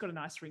 because it's got a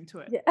nice ring to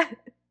it. Yeah.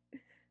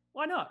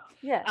 Why not?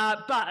 Yeah.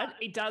 But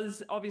it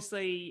does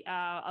obviously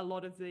a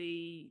lot of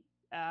the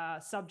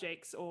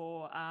subjects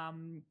or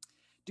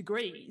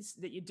degrees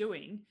that you're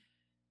doing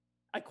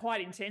are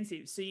quite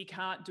intensive, so you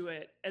can't do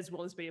it as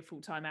well as be a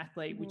full-time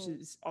athlete, which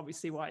is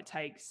obviously why it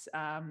takes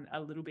a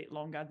little bit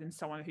longer than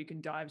someone who can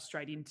dive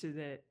straight into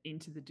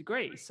the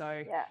degree.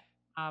 So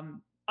I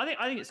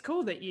think it's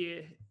cool that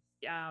you're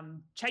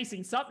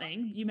chasing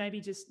something. You maybe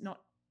just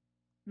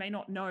may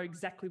not know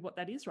exactly what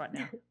that is right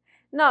now.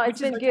 No,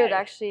 it's been good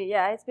actually.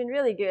 Yeah, it's been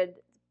really good.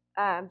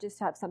 Just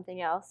to have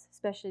something else,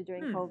 especially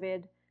during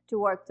COVID, to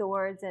work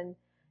towards, and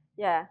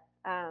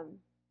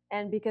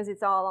and because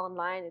it's all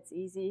online, it's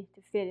easy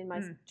to fit in my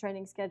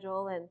training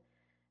schedule, and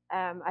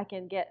I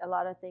can get a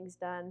lot of things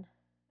done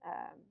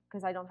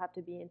because I don't have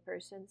to be in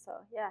person.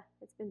 So yeah,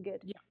 it's been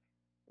good. Yeah.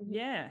 Mhm.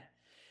 Yeah.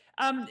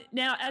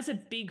 Now, as a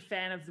big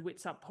fan of the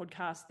Wits Up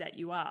podcast that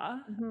you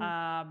are,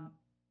 Mhm.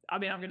 I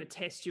mean, I'm going to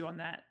test you on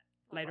that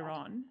Oh later God.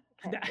 on.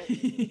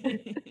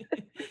 Okay.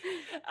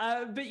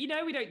 But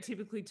we don't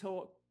typically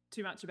talk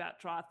too much about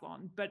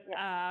triathlon. But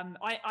Yeah.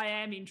 I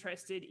am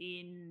interested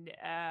in,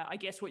 I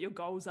guess, what your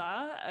goals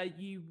are.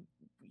 You've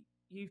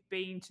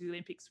been to the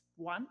Olympics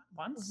once.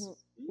 Mhm.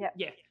 Yeah.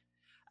 Yeah.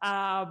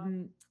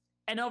 Um,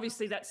 and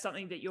obviously that's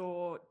something that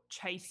you're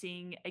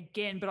chasing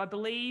again. But I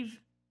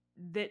believe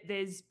that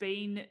there's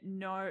been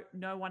no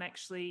one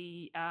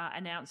actually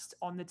announced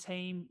on the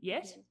team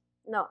yet.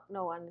 Mhm.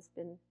 No one has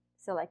been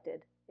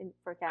selected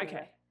for Canada.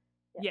 Okay.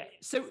 Yeah.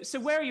 So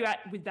where are you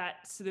at with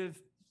that sort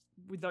of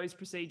with those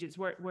procedures?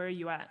 Where are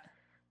you at?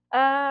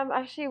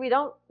 Actually, we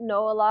don't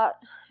know a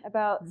lot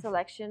about Mm.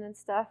 selection and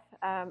stuff.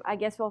 I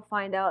guess we'll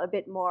find out a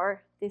bit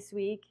more this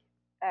week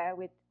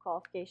with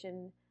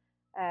qualification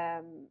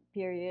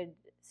period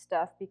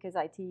stuff because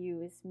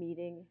ITU is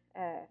meeting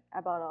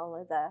about all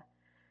of the,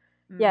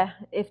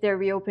 if they're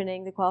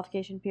reopening the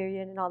qualification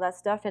period and all that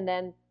stuff. And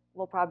then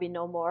we'll probably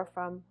know more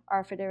from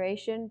our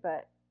federation.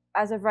 But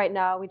as of right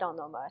now, we don't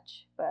know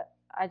much. But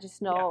I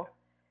just know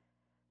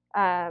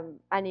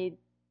I need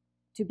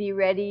to be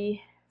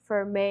ready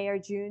for May or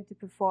June to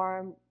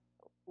perform,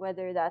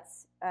 whether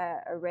that's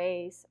a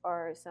race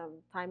or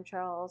some time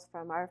trials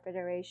from our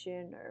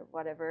federation or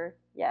whatever.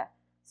 Yeah,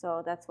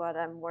 so that's what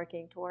I'm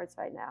working towards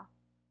right now.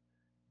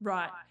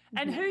 Right.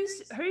 And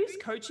who's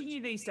coaching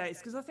you these days?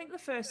 Because I think the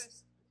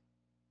first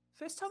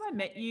time I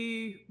met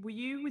you, were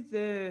you with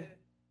the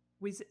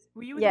Were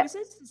you with the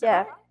Wizards? Is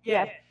that right?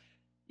 Yeah.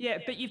 Yeah,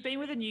 but you've been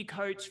with a new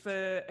coach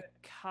for a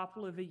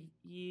couple of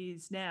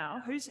years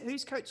now.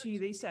 Who's coaching you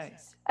these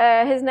days?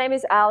 His name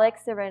is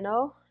Alex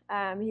Sereno.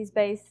 He's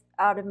based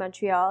out of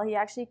Montreal. He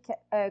actually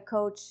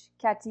coached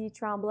Cathy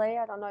Tremblay.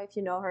 I don't know if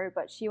you know her,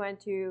 but she went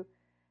to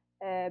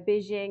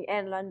Beijing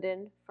and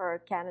London for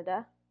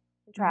Canada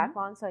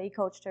triathlon. So he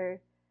coached her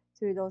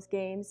through those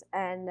games,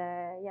 and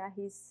yeah,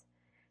 he's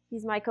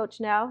my coach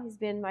now. He's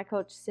been my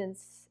coach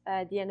since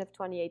the end of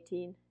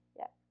 2018.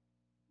 Yeah.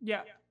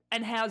 Yeah.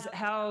 And how's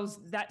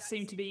that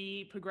seem to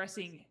be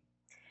progressing?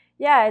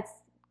 Yeah, it's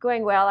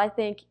going well. I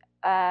think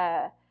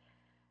after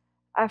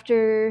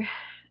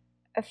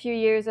a few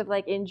years of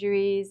like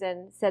injuries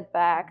and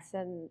setbacks,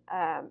 and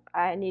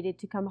I needed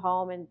to come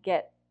home and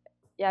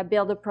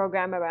build a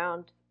program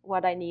around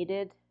what I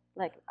needed,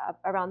 like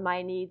around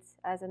my needs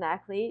as an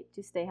athlete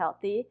to stay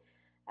healthy,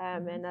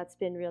 and that's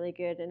been really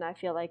good. And I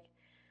feel like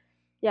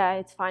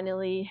it's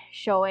finally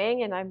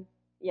showing, and I'm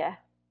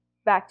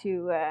back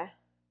to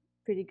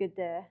pretty good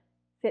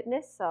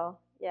fitness. So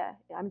yeah,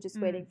 I'm just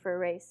waiting for a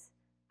race.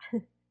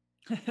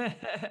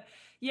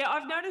 Yeah,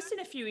 I've noticed in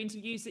a few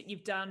interviews that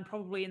you've done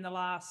probably in the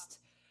last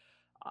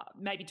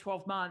maybe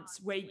 12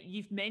 months where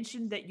you've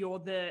mentioned that you're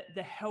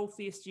the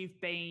healthiest you've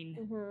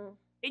been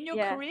in your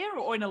career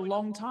or in a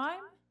long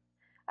time.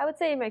 I would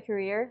say in my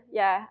career.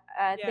 Yeah,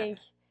 I think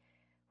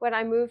when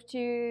I moved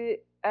to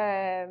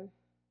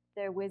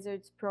the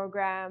Wizards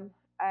program,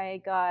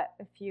 I got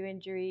a few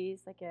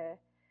injuries, like a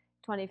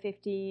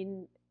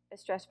 2015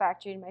 stress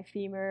fracture in my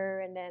femur,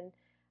 and then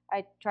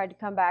I tried to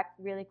come back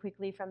really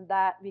quickly from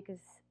that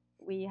because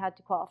we had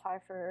to qualify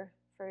for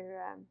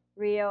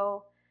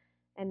Rio,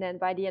 and then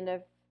by the end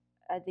of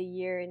the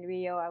year in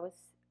Rio, I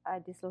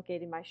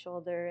dislocated my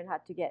shoulder and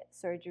had to get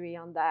surgery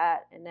on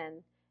that, and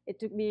then it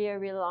took me a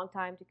really long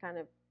time to kind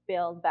of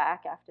build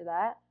back after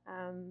that,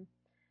 and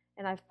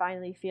I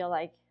finally feel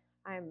like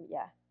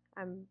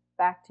I'm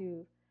back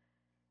to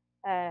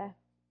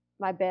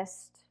my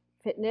best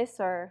fitness,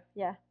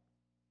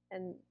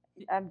 and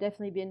I've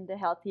definitely been the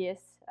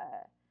healthiest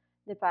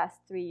the past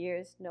 3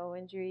 years. No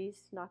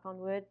injuries, knock on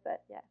wood,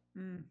 but yeah.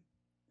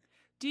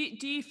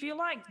 Do you feel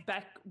like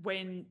back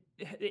when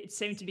it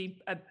seemed to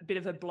be a bit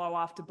of a blow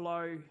after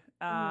blow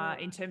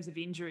in terms of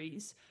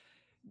injuries,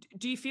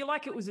 do you feel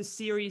like it was a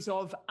series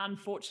of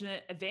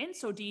unfortunate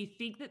events, or do you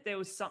think that there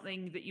was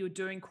something that you were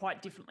doing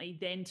quite differently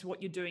then to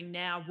what you're doing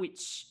now,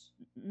 which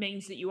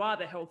means that you are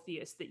the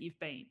healthiest that you've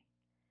been?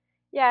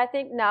 Yeah, I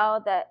think now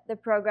that the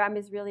program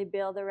is really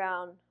built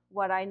around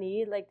what I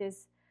need, like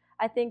this,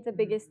 I think the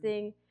biggest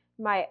thing,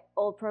 my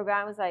old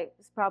program was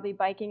probably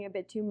biking a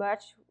bit too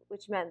much,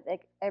 which meant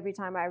like every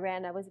time I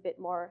ran, I was a bit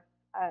more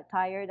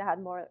tired. I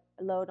had more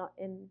load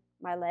in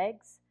my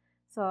legs.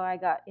 So I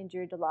got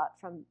injured a lot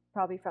from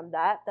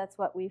that. That's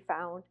what we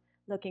found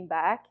looking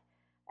back.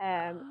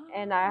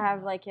 And I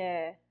have like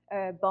a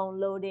bone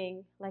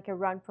loading, like a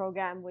run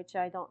program, which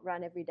I don't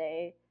run every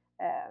day.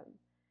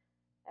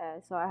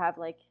 So I have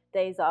like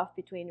days off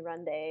between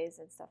run days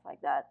and stuff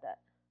like that.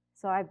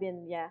 So I've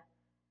been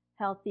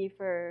healthy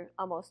for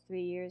almost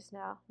 3 years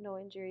now, no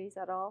injuries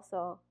at all.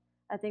 So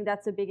I think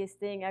that's the biggest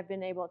thing. I've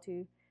been able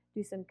to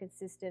do some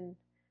consistent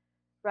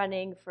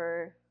running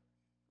for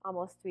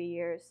almost 3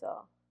 years.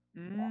 So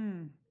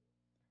and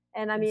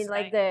I mean,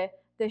 like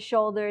the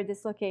shoulder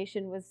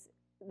dislocation was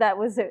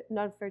an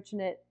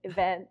unfortunate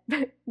event,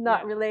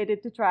 not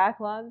related to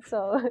triathlon.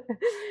 So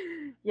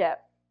yeah.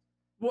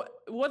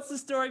 What's the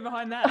story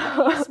behind that?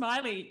 Look at you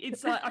smiling.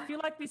 It's like, I feel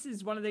like this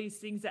is one of these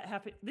things that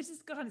happen. This is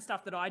the kind of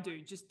stuff that I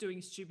do, just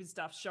doing stupid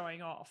stuff,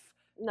 showing off.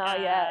 No,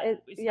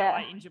 Is how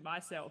I injure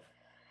myself.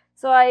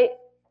 So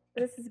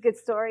this is a good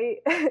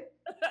story.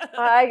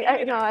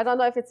 I don't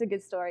know if it's a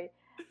good story,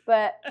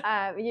 but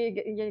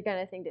you're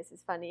gonna think this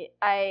is funny.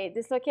 I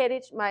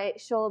dislocated my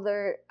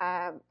shoulder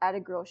at a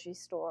grocery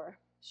store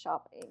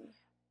shopping.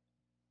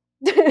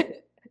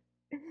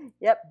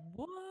 Yep.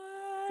 What?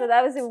 So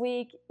that was a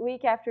week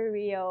after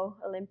Rio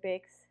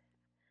Olympics,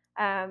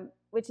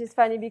 which is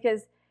funny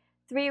because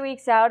 3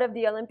 weeks out of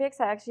the Olympics,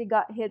 I actually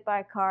got hit by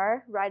a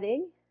car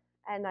riding,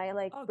 and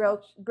I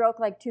broke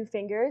like 2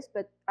 fingers,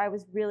 but I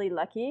was really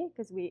lucky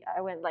because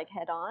I went like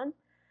head on.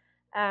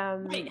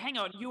 Wait, hang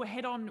on. You were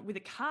head on with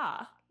a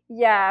car?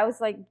 Yeah, I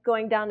was like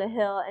going down a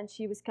hill, and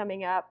she was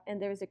coming up,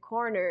 and there was a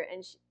corner,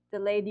 and the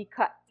lady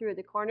cut through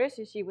the corner,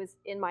 so she was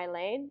in my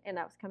lane, and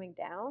I was coming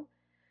down.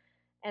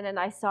 And then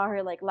I saw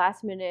her like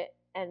last minute,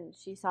 and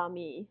she saw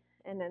me,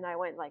 and then I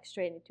went like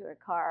straight into her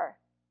car,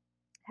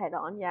 head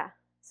on. Yeah.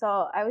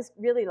 So I was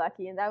really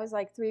lucky, and that was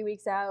like 3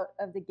 weeks out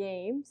of the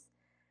games,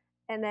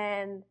 and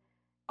then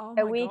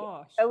a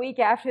week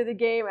after the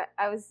game,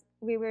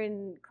 we were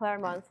in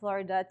Claremont,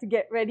 Florida, to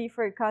get ready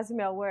for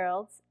Cozumel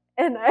Worlds,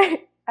 and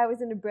I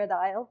was in the bread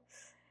aisle,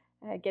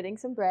 getting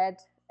some bread,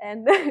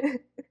 and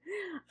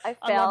I fell.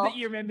 I love that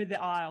you remember the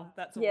aisle.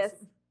 That's awesome.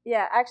 Yes.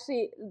 Yeah,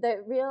 actually,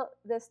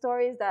 the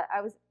story is that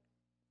I was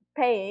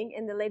paying,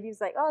 and the lady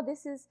was like, "Oh,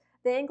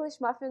 the English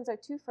muffins are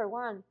 2 for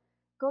 1.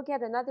 Go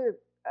get another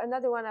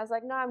one." I was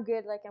like, "No, I'm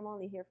good. Like, I'm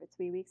only here for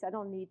 3 weeks. I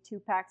don't need 2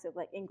 packs of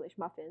like English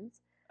muffins."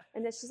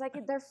 And then she's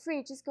like, "They're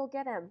free. Just go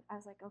get them." I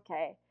was like,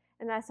 "Okay."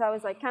 And so I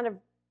was like kind of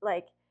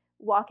like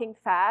walking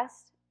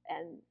fast,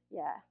 and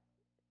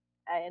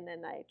and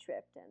then I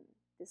tripped and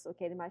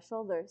dislocated my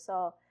shoulder.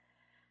 So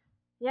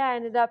yeah,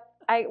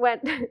 I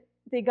went.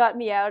 They got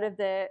me out of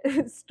the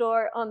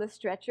store on the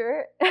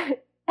stretcher,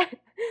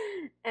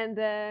 and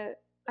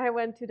I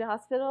went to the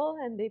hospital,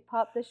 and they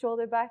popped the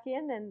shoulder back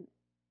in, and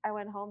I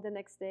went home the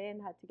next day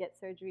and had to get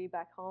surgery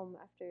back home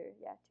after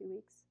 2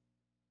 weeks.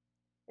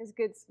 It's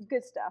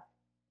good stuff.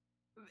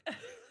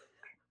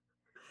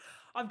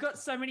 I've got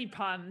so many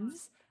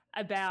puns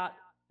about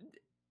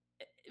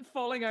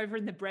falling over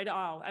in the bread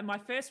aisle, and my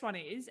first one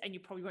is, and you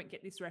probably won't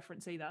get this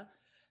reference either,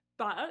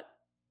 but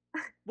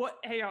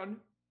hang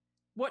on,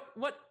 what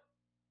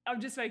I'm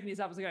just making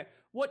this up as I go.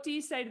 What do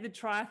you say to the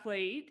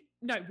triathlete?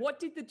 No, what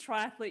did the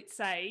triathlete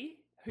say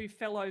who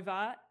fell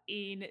over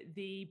in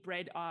the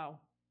bread aisle?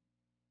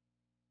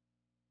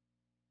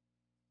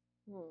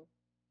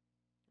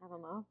 I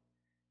don't know.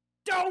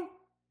 Go!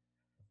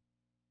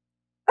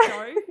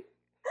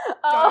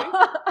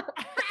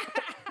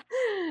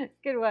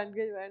 Good one.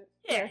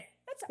 Yeah,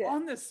 that's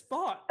on the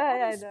spot.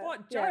 On the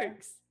spot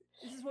jokes.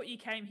 Yeah. This is what you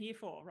came here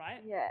for,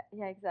 right? Yeah,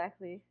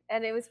 exactly.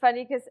 And it was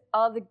funny because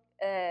all the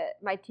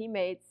my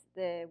teammates,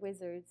 the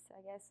Wizards,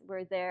 I guess,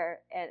 were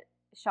there at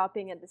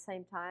shopping at the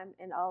same time,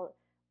 and all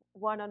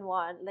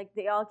one-on-one. Like,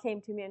 they all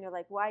came to me and they're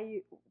like,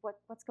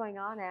 what's going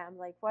on, Am?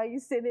 Like, why are you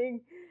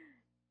sitting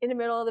in the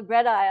middle of the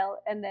bread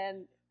aisle? And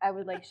then I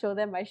would like show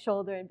them my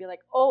shoulder and be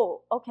like,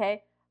 oh,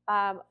 okay,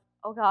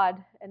 oh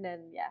God. And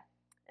then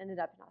ended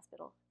up in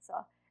hospital.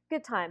 So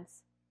good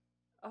times.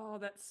 Oh,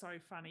 that's so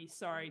funny.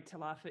 Sorry to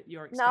laugh at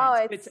your expense. No,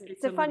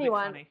 it's a funny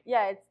one. Funny.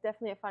 Yeah, it's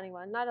definitely a funny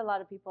one. Not a lot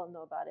of people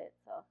know about it,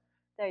 so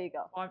there you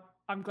go.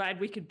 I'm glad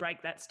we could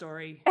break that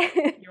story.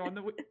 You're on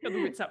the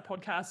Wits Up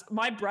podcast.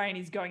 My brain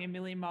is going a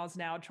million miles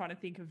an hour trying to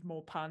think of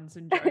more puns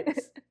and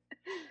jokes.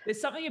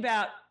 There's something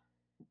about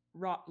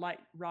like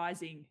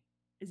rising,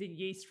 as in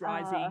yeast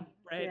rising,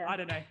 bread. Yeah. I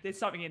don't know. There's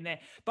something in there.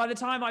 By the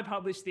time I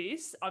publish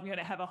this, I'm going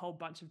to have a whole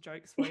bunch of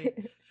jokes for you.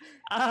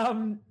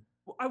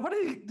 I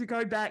wanted to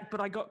go back,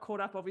 but I got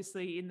caught up,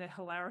 obviously, in the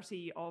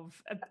hilarity of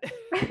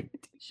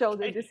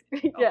shoulder.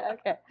 Yeah.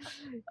 Okay.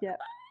 Yeah.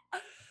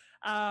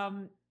 I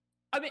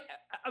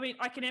mean,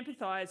 I can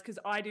empathize because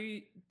I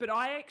do, but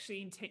I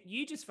actually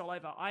you just fell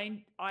over.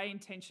 I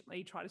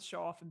intentionally try to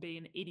show off and be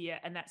an idiot,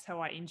 and that's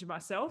how I injure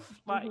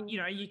myself. Like,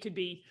 you could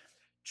be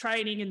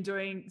training and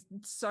doing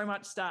so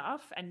much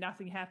stuff, and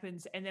nothing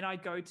happens, and then I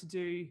go to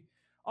do.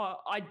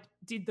 I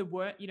did the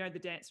worm. The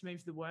dance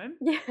moves, the worm.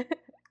 Yeah.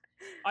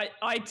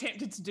 I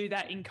attempted to do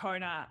that in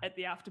Kona at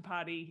the after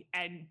party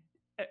and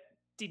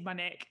did my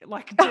neck,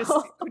 like just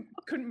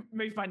couldn't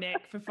move my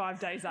neck for 5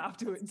 days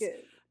afterwards. That's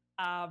good.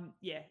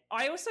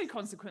 I also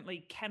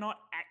consequently cannot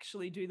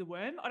actually do the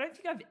worm. I don't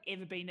think I've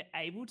ever been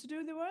able to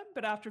do the worm,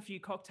 but after a few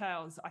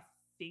cocktails, I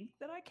think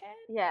that I can.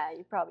 Yeah,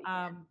 you probably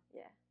can.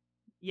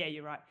 Yeah,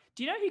 you're right.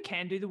 Do you know who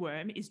can do the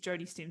worm? Is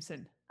Jodie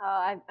Stimson.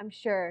 Oh, I'm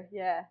sure.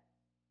 Yeah.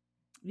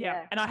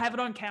 Yeah, and I have it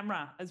on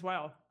camera as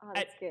well. Oh,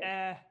 that's good.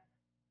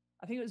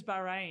 I think it was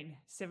Bahrain,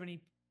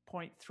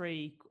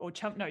 70.3 or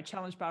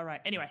Challenge Bahrain.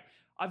 Anyway,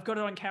 I've got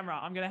it on camera.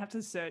 I'm going to have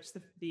to search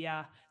the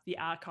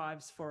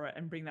archives for it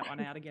and bring that one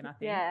out again, I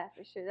think. Yeah,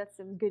 for sure. That's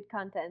some good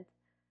content.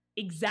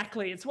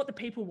 Exactly. It's what the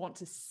people want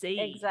to see.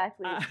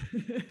 Exactly.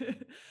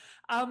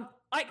 I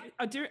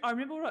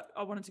remember what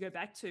I wanted to go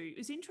back to. It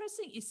was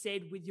interesting you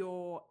said with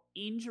your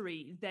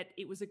injury that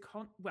it was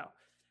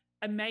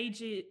a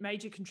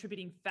major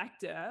contributing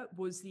factor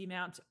was the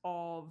amount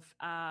of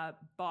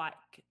bike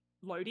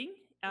loading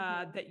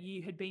that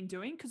you had been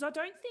doing, because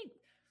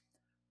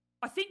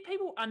I think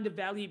people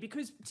undervalue,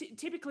 because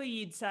typically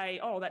you'd say,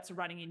 oh, that's a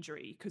running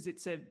injury because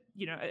it's a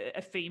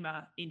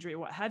femur injury or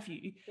what have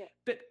you. Yeah.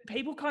 But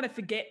people kind of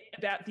forget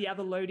about the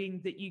other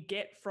loading that you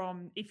get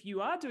from if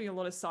you are doing a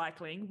lot of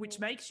cycling, which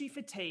makes you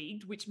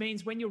fatigued, which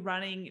means when you're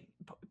running,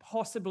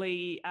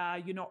 possibly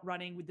you're not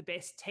running with the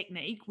best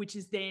technique, which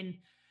is then,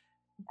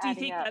 do you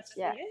think that's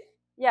fair?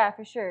 Yeah,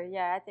 for sure.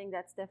 Yeah, I think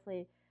that's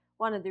definitely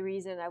one of the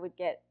reasons I would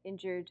get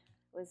injured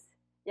was,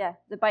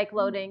 the bike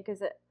loading,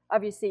 because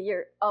obviously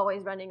you're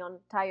always running on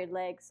tired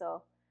legs,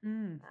 so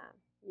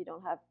you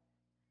don't have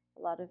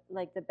a lot of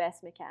like the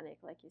best mechanic,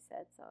 like you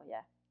said. So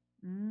yeah.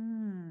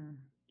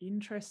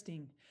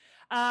 Interesting.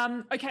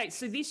 Okay,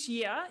 so this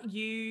year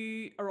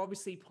you are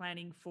obviously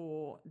planning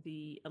for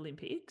the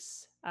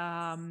Olympics,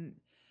 and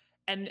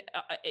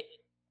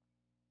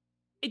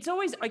it's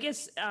always, I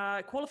guess,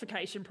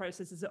 qualification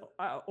processes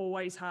are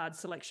always hard.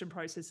 Selection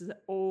processes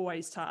are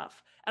always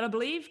tough, and I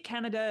believe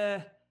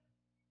Canada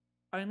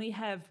only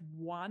have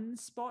one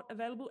spot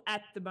available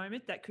at the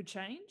moment. That could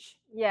change.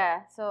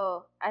 Yeah,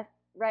 so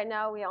right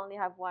now we only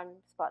have one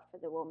spot for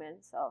the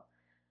women. So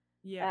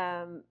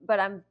but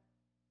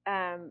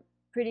I'm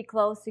pretty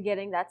close to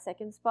getting that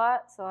second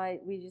spot. So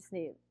we just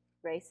need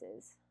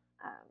races,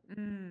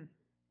 and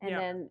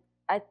then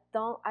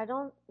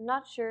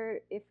not sure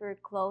if we're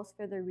close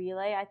for the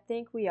relay. I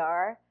think we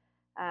are,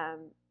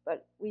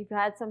 but we've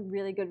had some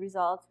really good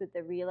results with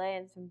the relay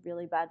and some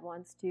really bad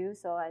ones too.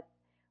 So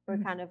we're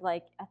kind of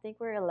like, I think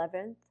we're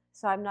 11th.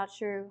 So I'm not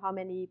sure how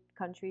many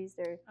countries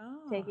they're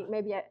taking.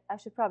 Maybe I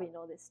should probably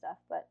know this stuff,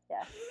 but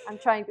yeah, I'm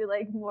trying to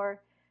like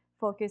more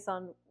focus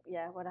on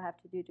what I have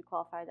to do to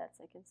qualify that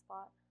second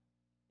spot.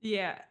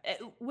 Yeah,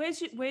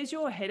 where's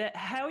your head at?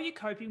 How are you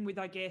coping with,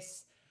 I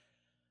guess,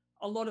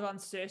 a lot of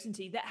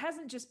uncertainty? That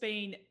hasn't just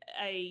been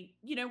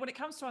when it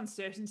comes to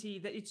uncertainty,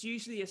 that it's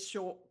usually a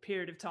short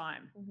period of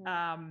time.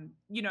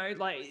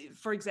 Like,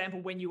 for example,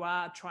 when you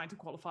are trying to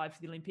qualify for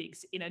the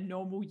Olympics in a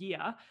normal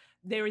year,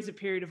 there is a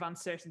period of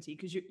uncertainty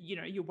because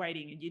you're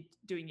waiting and you're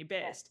doing your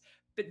best.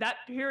 But that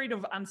period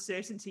of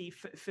uncertainty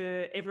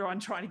for everyone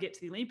trying to get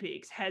to the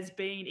Olympics has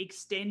been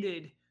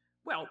extended,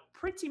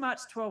 pretty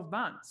much 12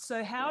 months.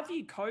 So how have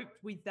you coped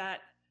with that,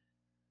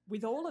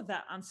 with all of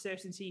that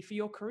uncertainty for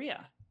your career?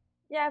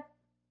 Yeah,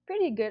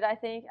 pretty good, I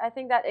think. I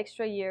think that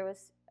extra year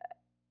was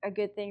a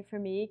good thing for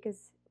me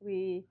because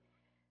it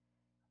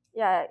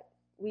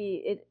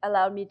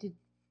allowed me to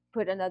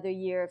put another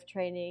year of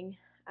training,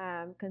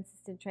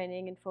 consistent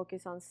training, and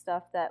focus on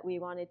stuff that we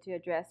wanted to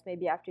address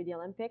maybe after the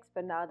Olympics.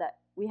 But now that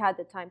we had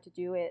the time to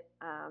do it,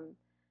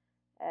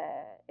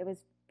 it was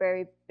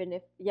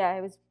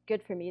it was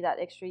good for me, that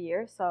extra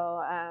year. So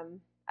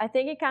I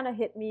think it kind of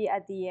hit me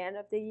at the end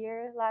of the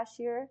year last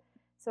year.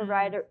 So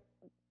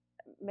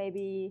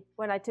maybe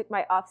when I took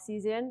my off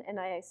season and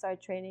I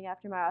started training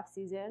after my off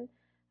season,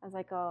 I was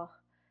like, oh,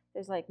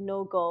 there's like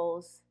no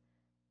goals.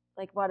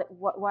 Like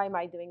why am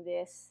I doing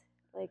this?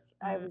 Like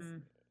I was,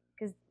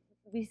 because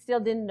we still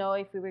didn't know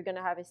if we were going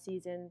to have a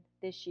season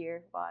this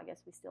year. Well, I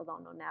guess we still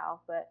don't know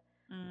now, but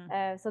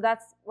so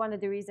that's one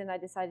of the reasons I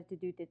decided to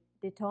do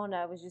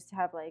Daytona, was just to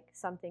have like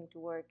something to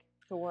work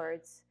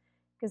towards.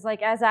 Because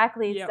like as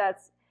athletes,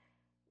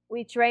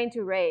 we train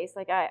to race.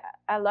 Like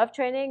I love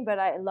training, but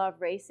I love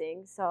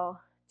racing. So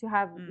to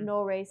have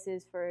no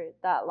races for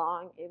that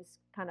long, it was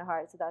kind of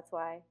hard. So that's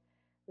why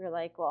we were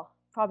like, well,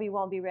 probably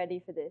won't be ready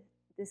for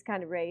this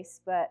kind of race,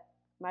 but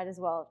might as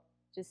well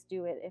just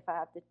do it if I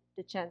have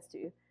the chance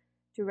to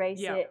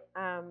race it.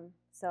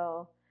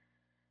 So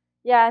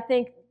yeah, I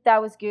think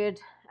that was good.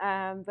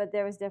 But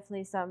there was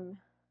definitely some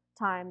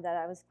time that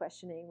I was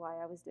questioning why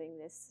I was doing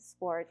this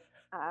sport.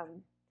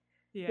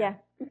 It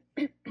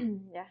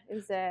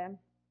was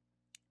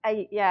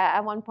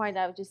at one point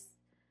I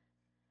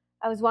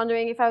was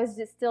wondering if I was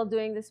just still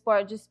doing the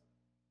sport just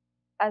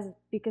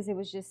because it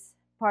was just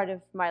part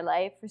of my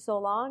life for so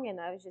long, and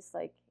I was just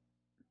like,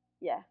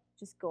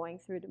 just going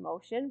through the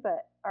motion,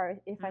 or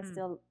if I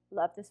still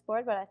love the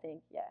sport. But I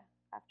think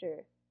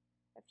after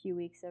a few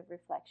weeks of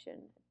reflection,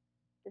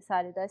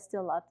 decided I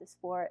still love the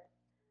sport,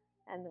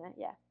 and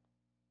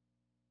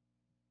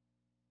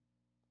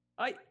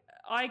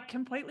I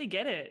completely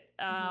get it.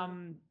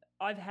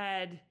 I've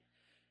had,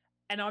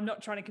 and I'm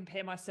not trying to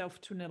compare myself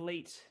to an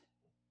elite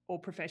or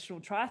professional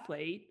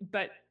triathlete,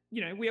 but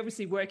we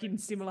obviously work in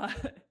similar,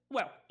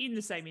 in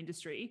the same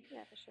industry.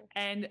 Yeah, for sure.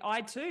 And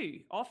I too,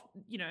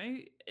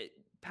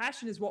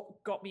 passion is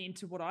what got me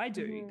into what I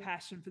do,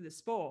 passion for the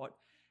sport.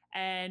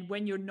 And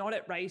when you're not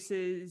at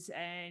races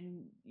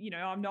and,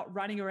 I'm not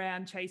running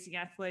around chasing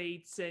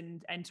athletes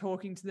and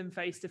talking to them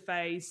face to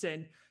face,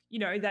 and,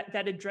 that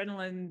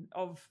adrenaline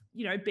of,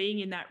 being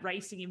in that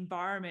racing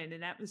environment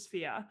and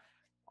atmosphere,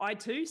 I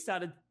too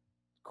started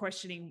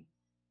questioning,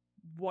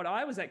 what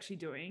I was actually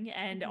doing,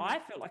 and Mhm. I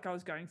felt like I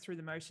was going through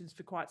the motions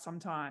for quite some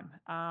time.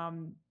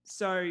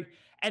 So,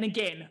 and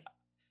again,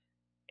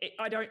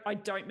 I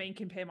don't mean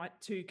compare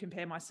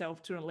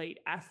myself to an elite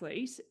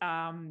athlete,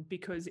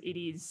 because it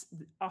is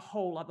a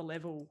whole other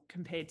level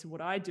compared to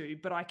what I do.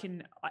 But I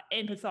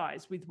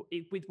empathize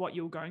with what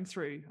you're going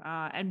through,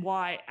 and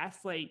why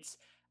athletes,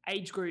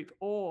 age group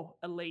or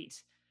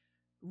elite,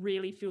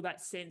 really feel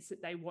that sense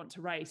that they want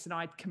to race, and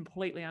I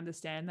completely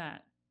understand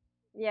that.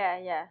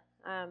 Yeah.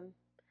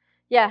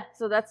 Yeah.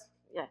 So that's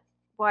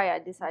why I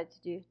decided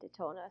to do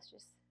Daytona. It's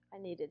just I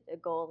needed a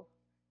goal,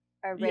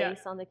 a Yeah.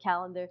 race on the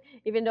calendar,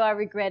 even though I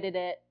regretted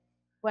it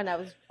when I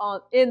was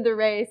in the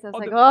race. I was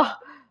On like, the oh,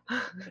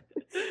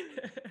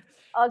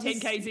 I'll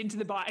just 10Ks into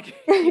the bike.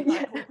 You're yeah.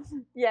 like, "Oh."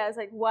 Yeah, it's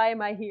like, why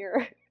am I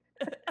here?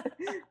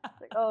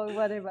 Like, oh,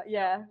 what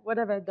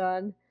have I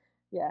done?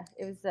 Yeah,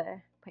 it was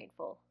a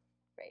painful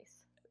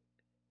race.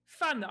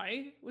 Fun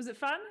though. Was it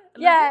fun? A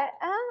little Yeah,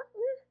 yeah.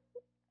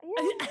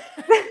 bit?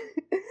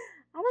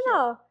 I don't Sure.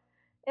 know.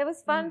 It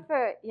was fun Mm.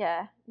 for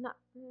not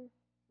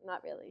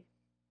really.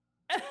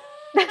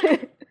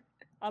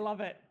 I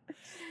love it.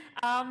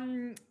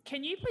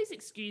 Can you please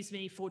excuse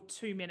me for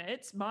 2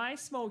 minutes? My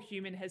small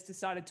human has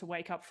decided to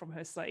wake up from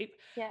her sleep,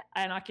 Yeah,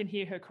 and I can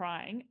hear her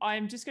crying.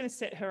 I'm just going to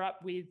set her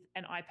up with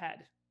an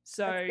iPad. that's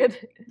So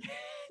good.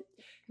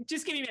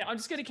 just give me a minute. I'm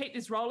just going to keep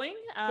this rolling.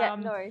 Yeah,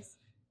 no worries.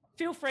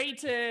 Feel free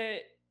to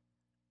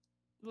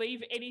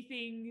leave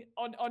anything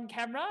on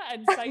camera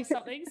and say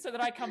something so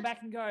that I come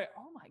back and go,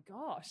 oh my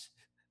gosh.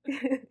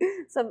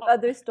 Some Oh,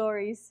 other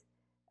stories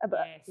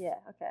about yes. yeah,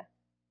 okay.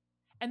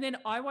 And then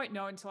I won't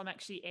know until I'm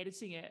actually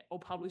editing it or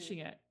publishing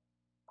it.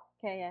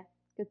 Okay, yeah.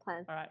 Good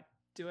plan. All right,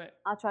 do it.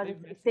 I'll try Leave to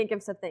a message. think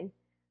of something.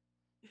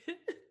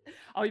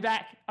 I'll be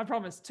back. I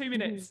promise. 2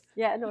 minutes.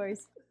 Yeah, no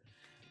worries.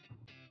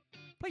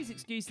 Please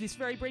excuse this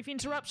very brief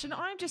interruption.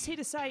 I'm just here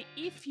to say,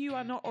 if you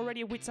are not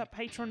already a Wits Up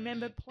Patreon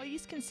member,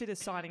 please consider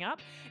signing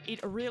up.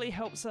 It really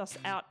helps us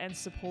out and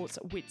supports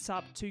Wits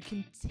Up to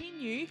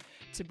continue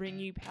to bring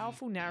you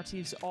powerful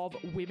narratives of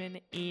women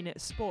in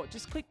sport.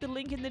 Just click the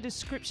link in the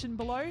description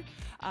below,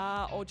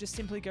 or just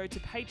simply go to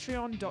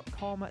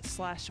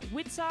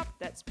patreon.com/witsup.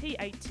 That's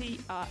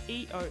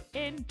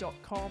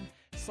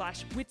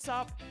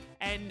patreon.com/witsup.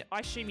 And I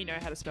assume you know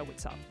how to spell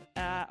Wits Up.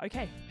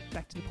 Okay,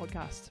 back to the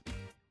podcast.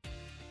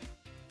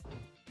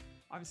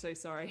 I'm so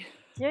sorry.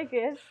 You're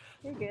good.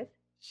 You're good.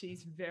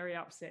 She's very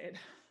upset.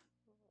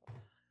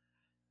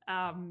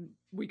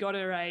 We got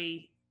her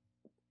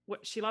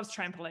she loves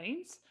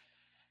trampolines,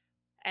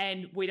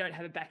 and we don't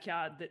have a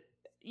backyard that,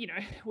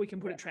 we can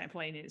put a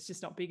trampoline in. It's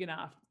just not big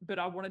enough. But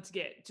I wanted to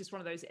get just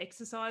one of those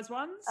exercise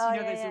ones, Oh,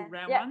 those little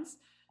round ones.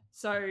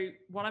 So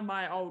one of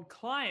my old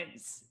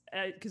clients,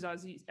 because I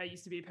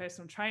used to be a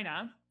personal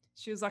trainer,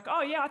 she was like,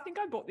 oh yeah, I think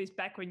I bought this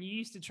back when you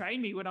used to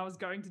train me when I was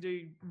going to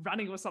do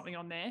running or something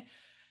on there.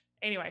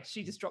 Anyway,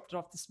 she just dropped it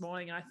off this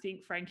morning, and I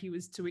think Frankie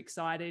was too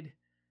excited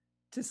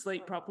to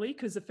sleep properly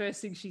because the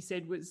first thing she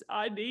said was,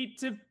 I need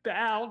to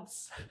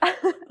bounce.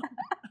 That's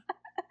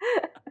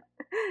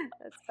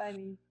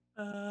funny.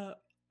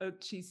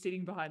 She's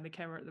sitting behind the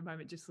camera at the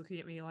moment just looking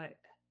at me like,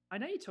 I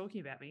know you're talking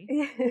about me.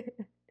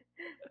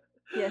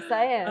 Yes,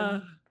 I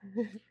am.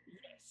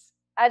 Yes.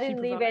 I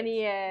didn't leave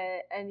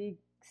any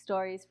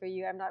stories for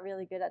you. I'm not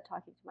really good at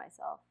talking to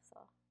myself,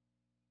 so.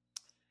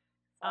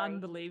 Sorry.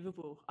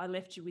 Unbelievable. I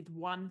left you with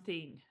one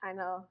thing. I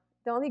know.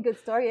 The only good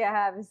story I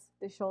have is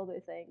the shoulder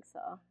thing.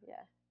 So,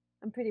 yeah.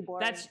 I'm pretty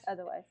boring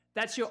otherwise.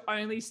 That's your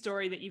only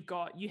story that you've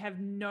got. You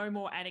have no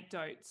more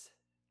anecdotes.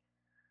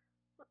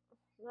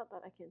 Not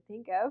that I can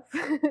think of.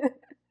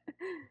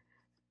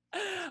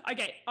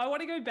 Okay. I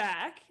want to go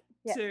back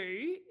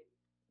to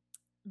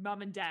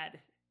mum and dad.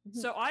 Mm-hmm.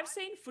 So I've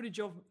seen footage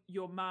of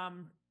your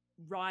mum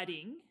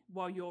riding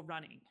while you're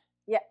running.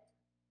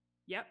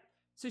 Yep.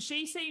 So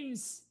she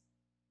seems...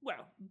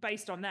 well,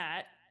 based on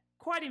that,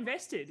 quite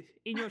invested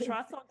in your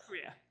triathlon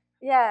career.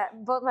 Yeah,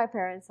 both my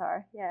parents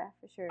are. Yeah,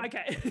 for sure.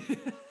 Okay.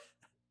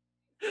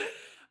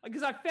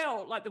 Because I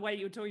felt like the way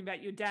you were talking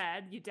about your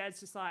dad's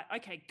just like,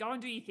 okay, go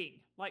and do your thing.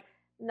 Like,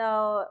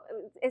 no,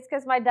 it's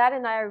because my dad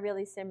and I are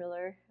really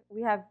similar.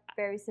 We have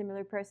very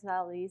similar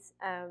personalities.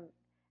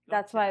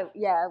 That's why,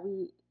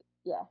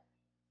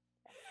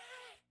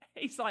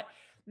 He's like,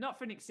 not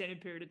for an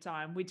extended period of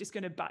time. We're just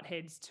going to butt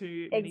heads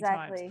too many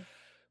times.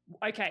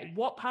 Okay,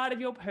 what part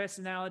of your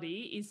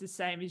personality is the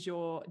same as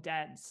your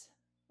dad's?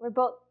 We're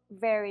both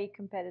very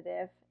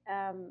competitive.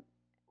 And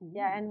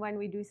when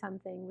we do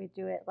something, we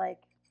do it like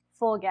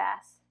full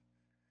gas.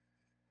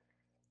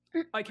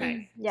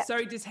 Okay. Yeah.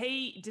 So does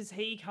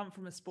he come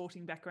from a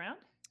sporting background?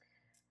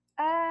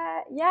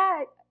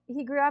 Yeah,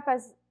 he grew up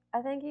as,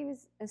 I think he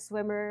was a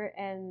swimmer,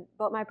 and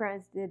both my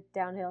parents did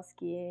downhill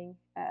skiing,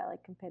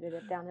 like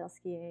competitive downhill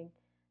skiing,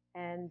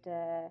 and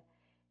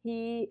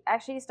he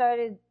actually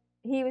started.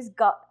 He was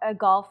a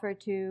golfer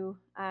too.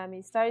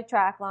 He started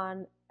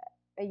triathlon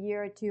a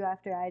year or two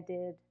after I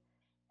did,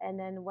 and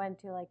then went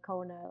to like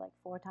Kona like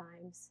 4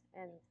 times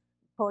and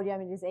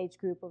podium in his age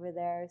group over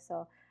there.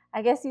 So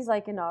I guess he's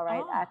like an all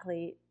right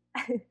athlete.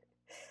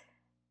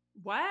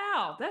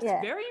 Wow, that's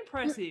Yeah. very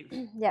impressive.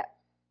 Yeah.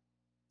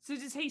 So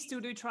does he still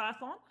do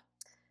triathlon?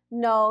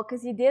 No,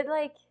 because he did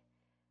like,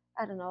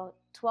 I don't know,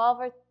 12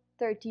 or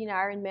 13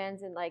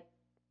 Ironmans in like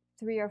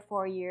 3 or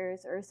 4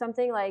 years or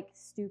something like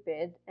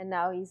stupid. And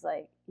now he's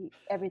like,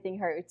 everything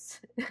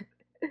hurts.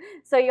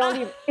 So he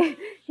only,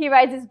 he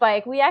rides his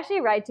bike. We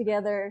actually ride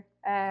together.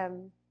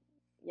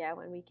 Yeah,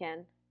 when we can.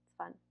 It's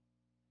fun.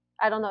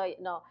 I don't know.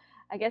 No,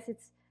 I guess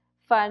it's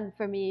fun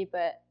for me,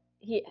 but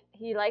he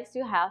likes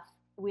to half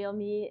wheel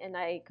me, and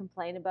I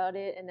complain about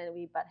it, and then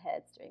we butt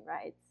heads during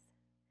rides.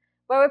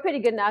 But we're pretty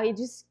good now. He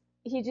just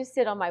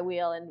sit on my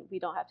wheel, and we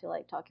don't have to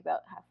like talk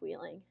about half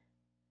wheeling.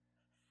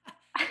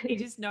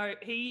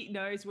 He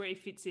knows where he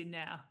fits in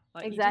now.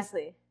 Like you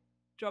Exactly.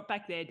 just drop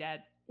back there,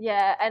 Dad.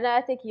 Yeah, and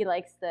I think he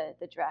likes the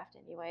draft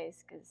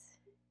anyways because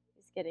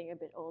he's getting a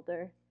bit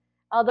older.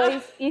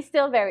 Although he's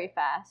still very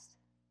fast.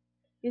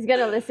 He's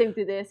gonna listen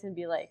to this and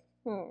be like,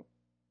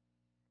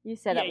 you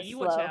said I was you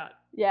slow. watch out.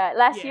 Yeah,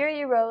 last year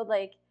he rode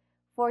like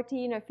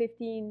 14 or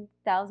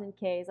 15,000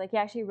 Ks. Like he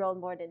actually rode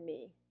more than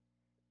me.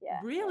 Yeah.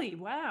 Really?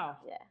 Wow.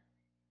 Yeah.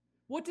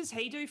 What does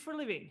he do for a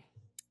living?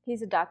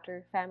 He's a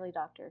doctor, family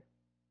doctor.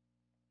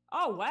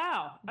 Oh,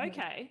 wow.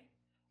 Okay.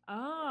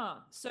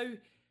 So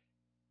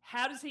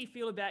how does he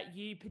feel about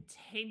you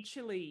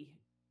potentially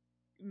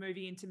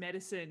moving into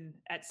medicine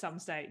at some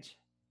stage?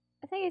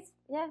 I think he's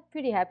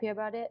pretty happy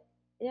about it.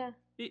 Yeah.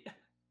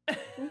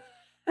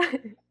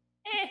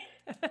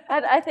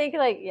 I think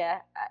like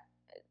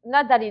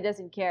not that he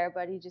doesn't care,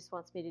 but he just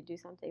wants me to do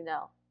something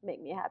that'll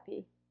make me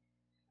happy.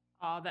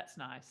 Oh, that's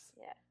nice.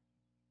 Yeah.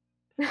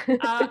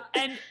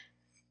 And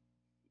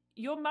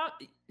your mum,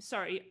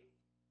 sorry,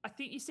 I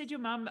think you said your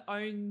mum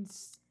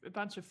owns a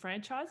bunch of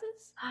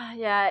franchises?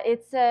 Yeah,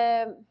 it's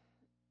I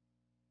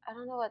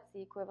don't know what's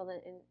the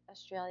equivalent in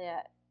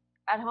Australia.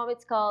 At home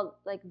it's called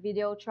like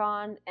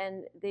Videotron,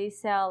 and they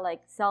sell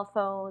like cell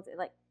phones and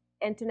like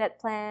internet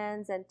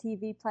plans and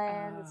TV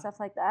plans and stuff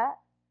like that.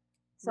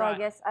 So right. I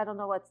guess I don't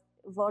know what's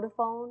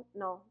Vodafone.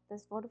 No,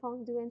 does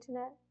Vodafone do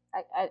internet?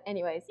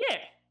 Anyways.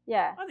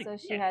 Yeah. So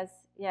she has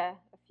a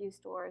few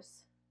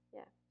stores.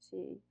 Yeah,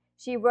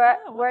 she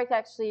worked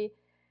actually.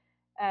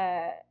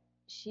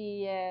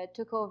 She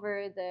took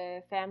over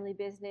the family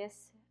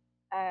business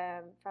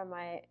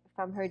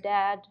from her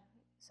dad.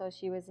 So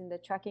she was in the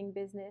trucking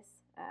business.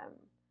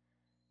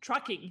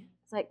 Trucking?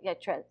 It's like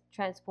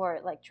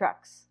transport like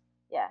trucks.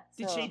 Yeah.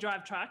 Did she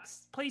drive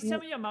trucks? Please tell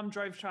me your mum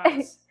drove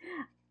trucks.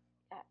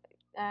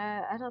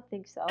 I don't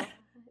think so.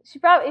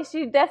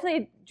 She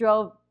definitely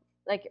drove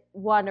like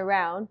one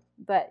around,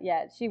 but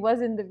yeah, she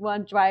wasn't the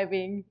one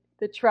driving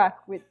the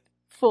truck with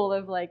full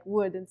of like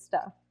wood and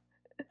stuff.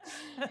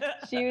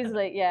 She was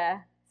like,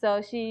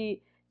 so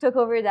she took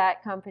over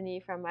that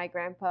company from my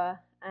grandpa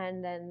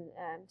and then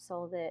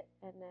sold it,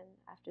 and then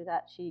after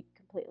that she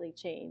completely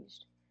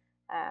changed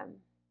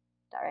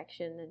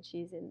direction, and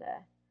she's in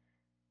the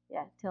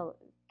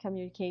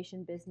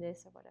communication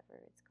business or whatever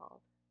it's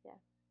called. Yeah.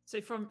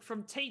 So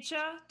from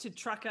teacher to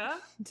trucker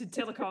to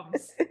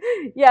telecoms.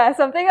 Yeah,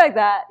 something like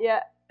that.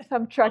 Yeah,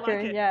 from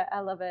trucker. I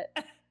love it.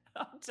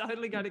 I'm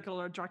totally going to call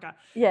her a trucker.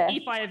 Yeah.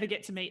 If I ever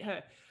get to meet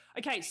her.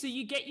 Okay, so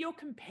you get your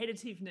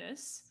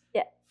competitiveness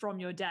from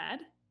your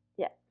dad.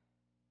 Yeah.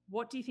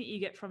 What do you think you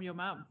get from your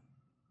mum?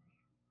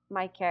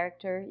 My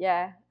character.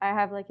 Yeah, I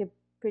have like a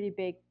pretty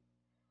big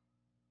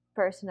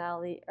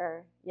personality,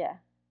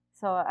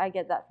 so I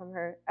get that from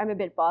her. I'm a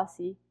bit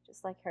bossy,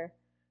 just like her.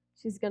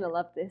 She's gonna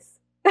love this.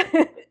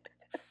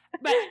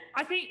 But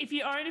I think if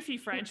you own a few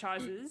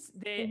franchises,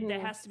 there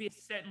has to be a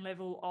certain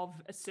level of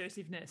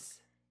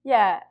assertiveness.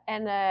 Yeah,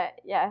 and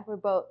we're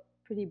both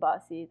pretty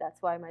bossy.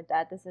 That's why my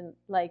dad doesn't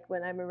like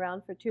when I'm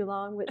around for too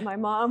long with my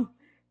mom,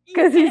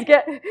 because he's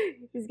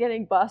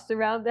getting bossed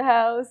around the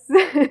house.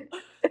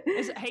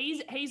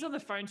 He's on the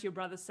phone to your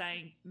brother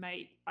saying,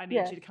 "Mate, I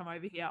need you to come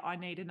over here. I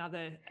need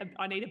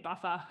a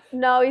buffer."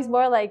 No, he's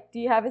more like, "Do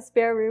you have a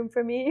spare room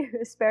for me?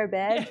 A spare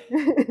bed?"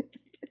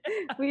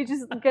 We're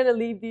just gonna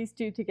leave these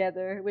two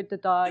together with the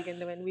dog,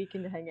 and then we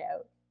can hang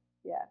out.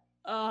 Yeah.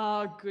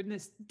 Oh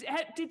goodness!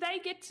 Did they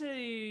get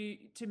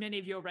to many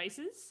of your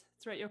races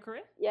throughout your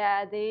career?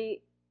 Yeah,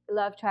 they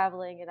love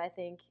traveling, and I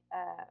think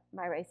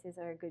my races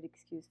are a good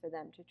excuse for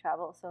them to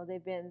travel. So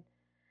they've been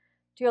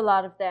to a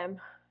lot of them.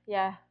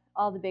 Yeah,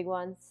 all the big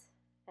ones,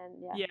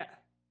 and Yeah.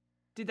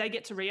 Did they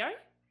get to Rio?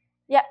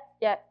 Yeah,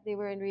 they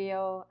were in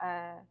Rio.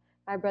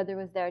 My brother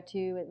was there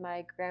too with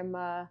my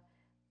grandma,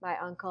 my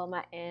uncle,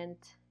 my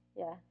aunt.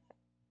 Yeah,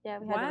 we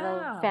had a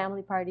little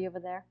family party over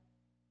there.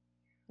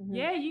 Mm-hmm.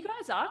 Yeah, you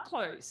guys are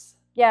close.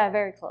 Yeah,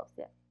 very close.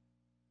 Yeah.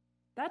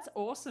 That's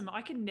awesome.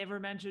 I can never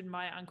imagine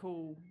my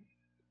uncle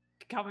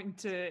coming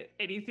to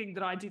anything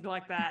that I did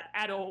like that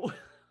at all.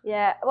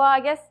 Yeah, well,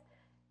 I guess.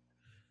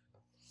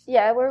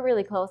 Yeah, we're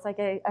really close. Like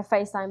I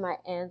FaceTimed my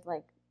aunt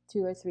like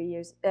 2 or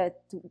 3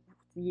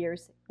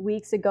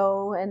 weeks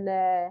ago, and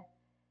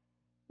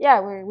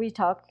we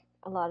talk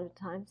a lot of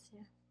times.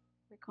 Yeah,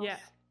 we're close. Yeah.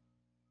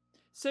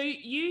 So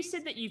you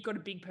said that you've got a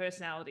big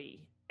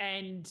personality,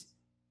 and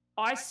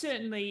I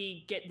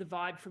certainly get the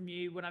vibe from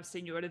you when I've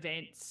seen you at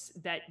events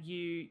that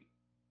you're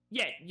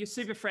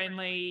super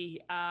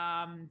friendly.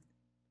 I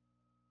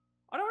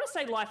don't want to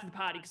say life of the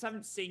party because I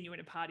haven't seen you in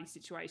a party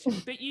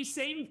situation, but you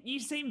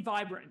seem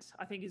vibrant.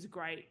 I think is a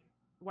great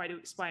way to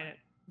explain it.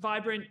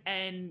 Vibrant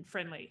and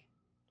friendly.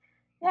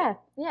 Yeah,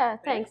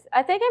 thanks.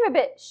 I think I'm a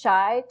bit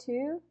shy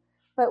too,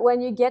 but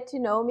when you get to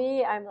know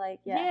me, I'm like,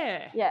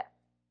 yeah.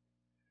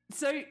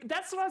 So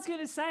that's what I was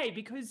going to say,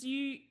 because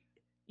you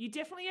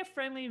definitely are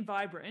friendly and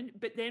vibrant.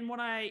 But then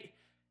when I've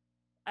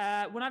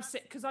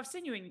because I've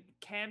seen you in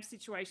camp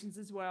situations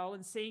as well,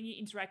 and seeing you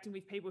interacting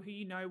with people who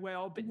you know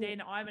well, but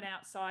then I'm an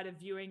outsider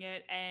viewing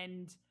it,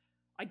 and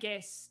I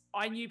guess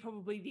I knew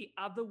probably the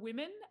other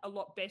women a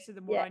lot better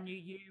than what I knew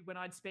you when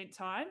I'd spent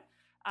time.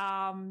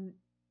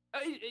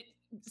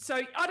 So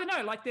I don't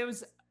know, like there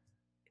was,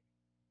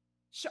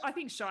 I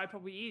think shy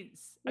probably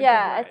is a good word.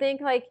 I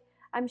think like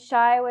I'm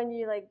shy when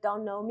you like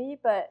don't know me,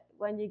 but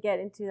when you get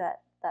into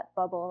that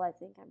bubble, I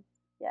think I'm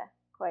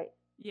I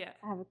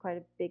have quite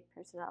a big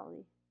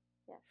personality.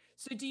 Yeah.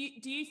 So do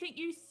you think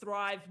you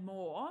thrive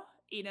more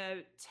in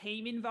a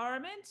team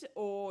environment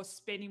or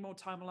spending more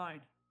time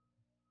alone?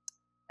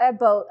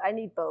 Both. I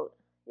need both.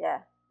 Yeah.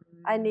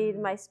 I need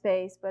my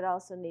space, but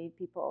also need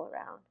people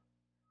around.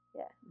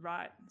 Yeah.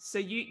 Right. So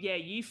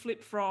you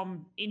flip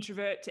from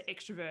introvert to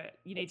extrovert.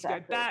 You need to go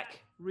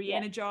back,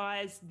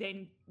 re-energize,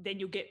 then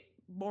you'll get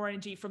more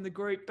energy from the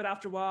group. But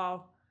after a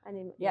while,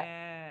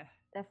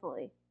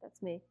 definitely,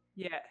 that's me.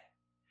 Yeah,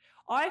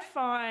 I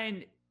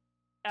find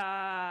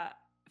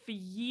for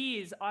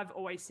years I've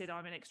always said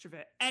I'm an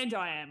extrovert, and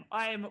I am.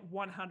 I am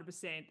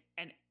 100%,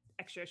 and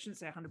actually I shouldn't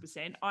say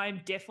 100%.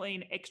 I'm definitely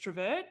an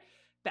extrovert.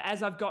 But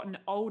as I've gotten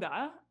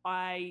older,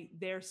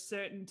 there are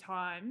certain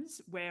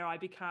times where I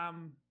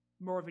become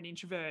more of an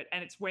introvert,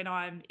 and it's when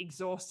I'm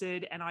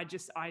exhausted and I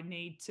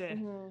need to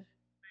move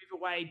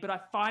away. But I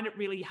find it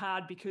really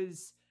hard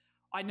because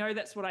I know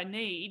that's what I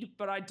need,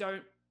 but I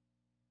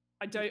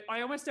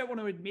almost don't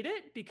want to admit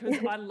it, because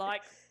I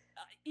like,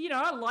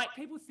 I like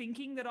people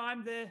thinking that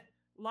I'm the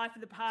life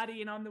of the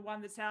party and I'm the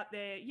one that's out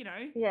there,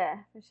 Yeah,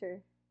 for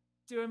sure,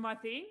 doing my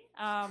thing.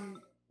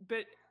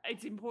 But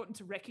it's important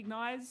to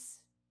recognize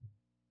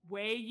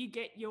where you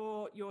get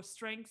your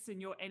strengths and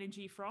your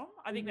energy from.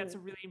 I think that's a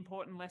really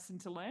important lesson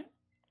to learn.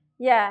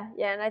 Yeah,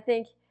 and I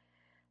think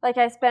like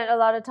I spent a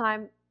lot of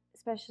time,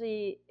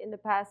 especially in the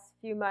past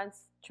few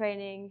months,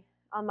 training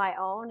on my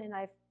own,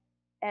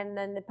 and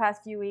then the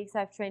past few weeks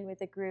I've trained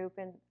with a group,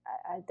 and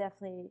I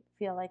definitely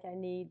feel like I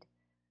need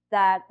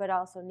that, but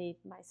also need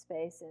my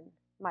space and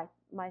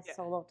my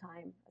solo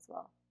time as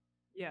well.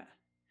 Yeah.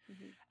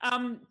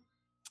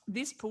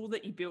 This pool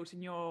that you built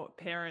in your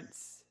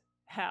parents'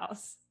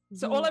 house.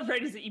 So all I've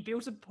read is that you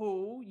built a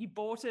pool, you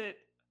bought it,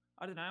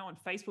 I don't know, on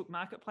Facebook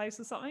Marketplace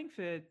or something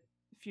for a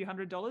few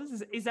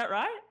 $100s. Is that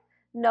right?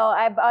 No,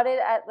 I bought it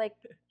at like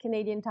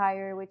Canadian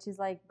Tire, which is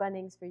like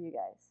Bunnings for you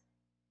guys.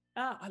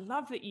 I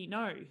love that you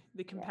know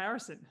the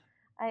comparison.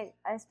 Yeah.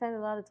 I spend a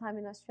lot of time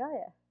in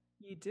Australia.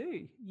 You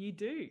do.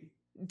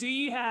 Do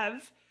you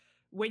have,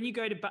 when you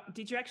go to,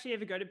 did you actually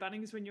ever go to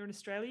Bunnings when you're in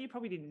Australia? You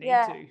probably didn't need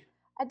to.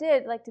 I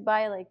did, like to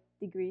buy like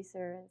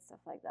degreaser and stuff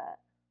like that.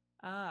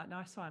 Ah,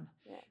 nice one.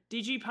 Yeah.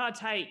 Did you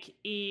partake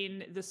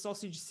in the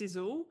sausage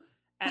sizzle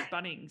at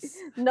Bunnings?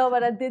 No,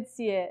 but I did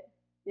see it.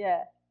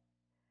 Yeah.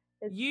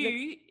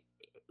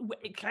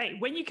 Okay,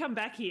 when you come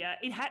back here,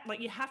 you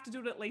have to do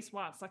it at least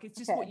once. Like, it's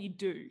just what you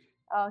do.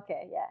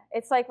 Okay, yeah.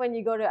 It's like when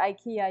you go to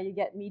IKEA, you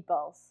get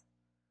meatballs.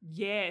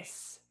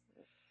 Yes.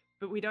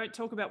 But we don't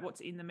talk about what's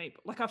in the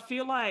meatball. Like, I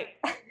feel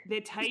like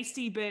they're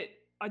tasty, but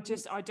I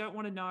don't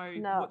want to know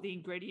what the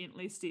ingredient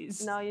list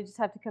is. No, you just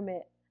have to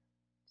commit.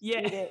 Eat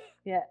it.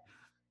 Yeah.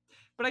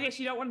 But I guess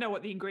you don't want to know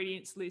what the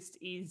ingredients list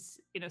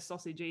is in a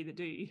sausage either,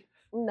 do you?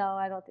 No,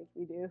 I don't think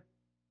we do.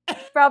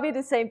 It's probably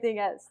the same thing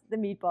as the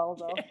meatball,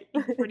 though.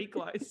 Yeah, pretty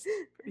close.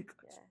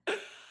 Yeah.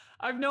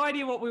 I have no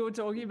idea what we were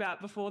talking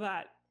about before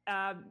that,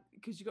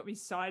 because you got me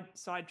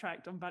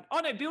sidetracked on. But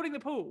building the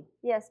pool.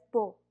 Yes,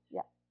 pool.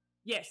 Yeah.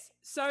 Yes.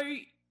 So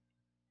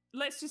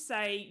let's just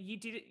say you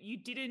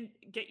didn't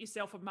get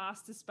yourself a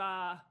Master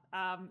Spa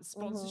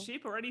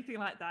sponsorship or anything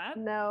like that.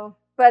 No,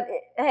 but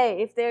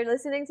hey, if they're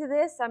listening to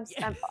this,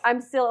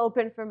 I'm still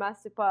open for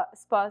Master Spa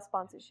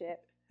sponsorship.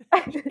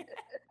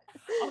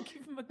 I'll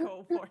give them a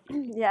call for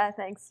you. Yeah,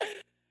 thanks.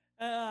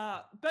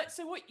 But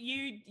so what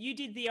you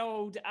did the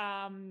old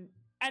and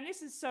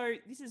this is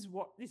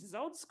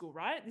old school,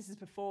 right? This is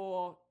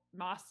before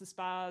Master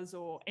Spas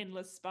or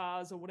Endless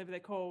Spas or whatever they're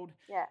called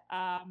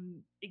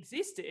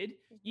existed.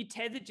 You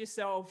tethered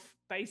yourself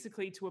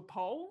basically to a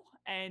pole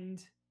and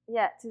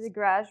to the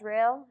garage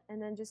rail and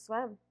then just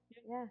swam.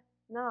 Yeah.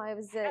 No, it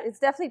was it's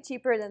definitely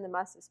cheaper than the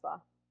Master Spa.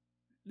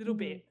 Little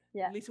bit.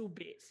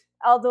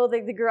 Although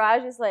the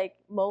garage is like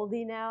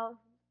moldy now.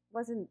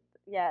 The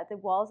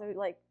walls are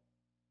like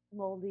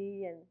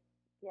moldy and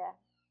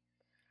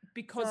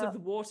because of the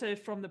water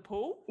from the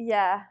pool?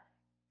 Yeah.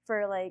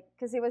 For like,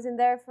 because it was in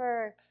there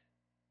for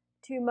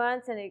 2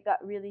 months and it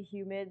got really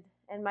humid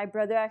And my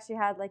brother actually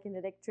had like an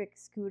electric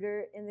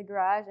scooter in the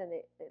garage, and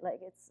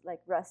it's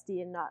like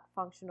rusty and not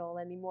functional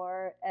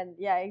anymore. And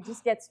yeah, it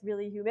just gets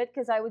really humid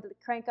because I would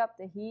crank up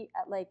the heat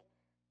at like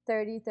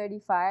 30,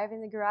 35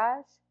 in the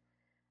garage,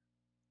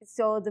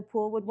 so the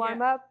pool would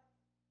warm up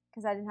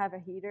because I didn't have a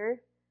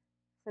heater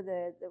for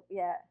the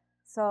yeah.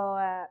 So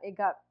it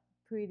got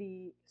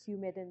pretty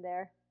humid in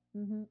there.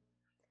 Mm-hmm.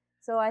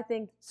 So I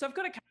think. So I've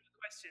got a couple of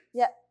questions.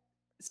 Yeah.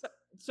 So,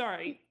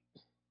 sorry.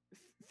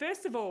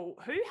 First of all,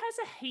 who has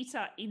a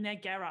heater in their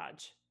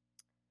garage?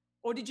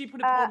 Or did you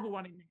put a portable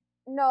one in there?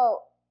 No,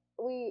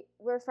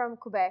 we're from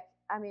Quebec.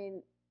 I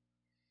mean,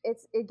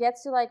 it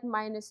gets to like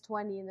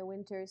 -20 in the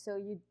winter, so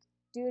you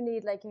do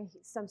need like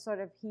some sort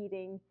of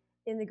heating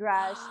in the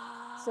garage.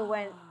 So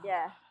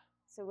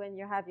when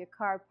you have your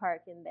car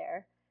parked in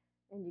there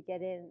and you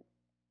get in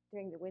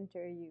during the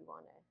winter,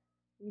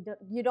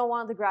 you don't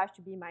want the garage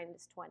to be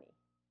 -20.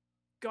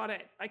 Got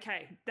it.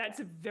 Okay. That's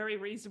a very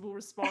reasonable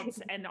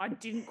response. And I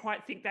didn't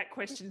quite think that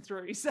question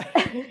through. So,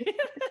 I'm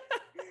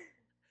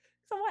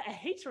like, a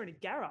heater in a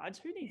garage?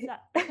 Who needs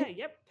that? Okay.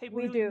 Yep.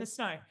 People who live in the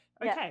snow.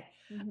 Okay.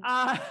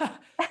 Yeah.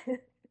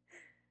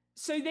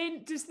 So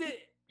then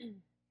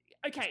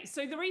okay.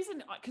 So the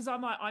reason, because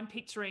I'm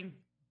picturing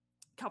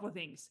a couple of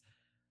things.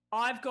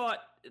 I've got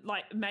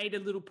like made a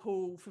little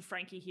pool for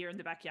Frankie here in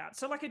the backyard.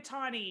 So like a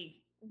tiny,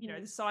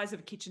 the size of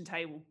a kitchen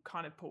table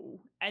kind of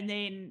pool. And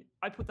then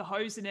I put the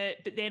hose in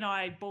it, but then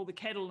I boil the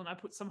kettle and I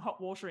put some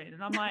hot water in.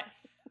 And I'm like,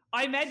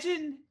 I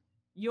imagine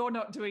you're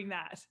not doing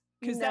that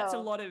because that's a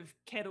lot of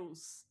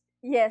kettles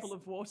full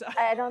of water.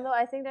 I don't know.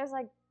 I think there's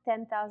like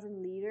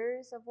 10,000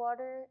 liters of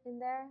water in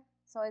there.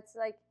 So it's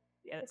like,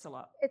 yeah, that's a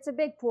lot. It's a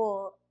big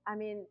pool. I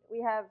mean,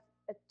 we have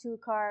a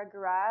 2-car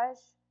garage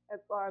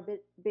or a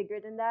bit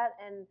bigger than that.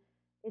 And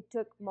it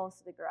took most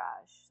of the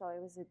garage, so it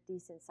was a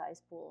decent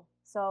sized pool.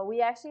 So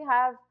we actually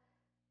have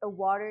a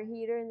water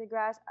heater in the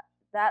garage.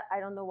 That I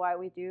don't know why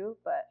we do,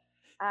 but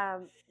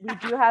we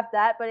do have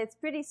that. But it's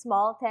pretty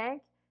small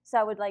tank, so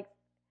I would like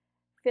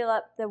fill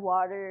up the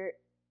water,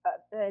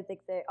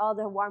 all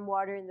the warm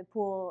water in the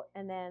pool,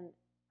 and then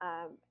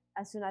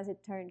as soon as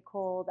it turned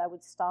cold, I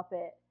would stop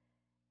it,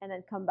 and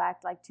then come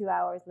back like 2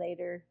 hours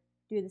later,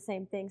 do the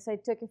same thing. So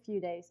it took a few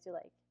days to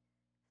like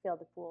fill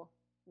the pool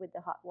with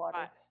the hot water.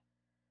 Right.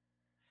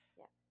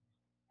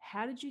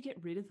 How did you get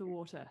rid of the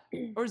water?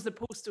 Or is the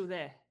pool still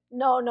there?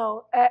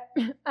 No.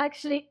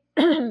 Actually,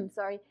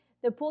 sorry.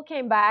 The pool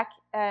came back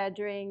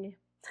during,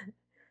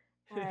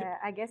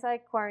 I guess I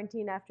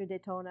quarantined after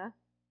Daytona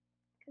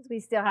because we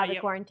still have a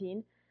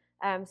quarantine.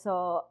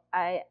 So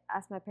I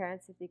asked my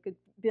parents if they could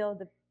build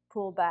the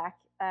pool back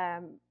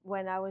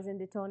when I was in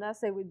Daytona,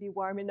 so it would be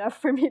warm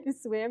enough for me to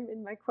swim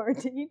in my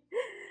quarantine.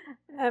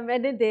 And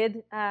they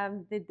did.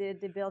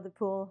 They built the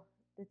pool,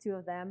 the two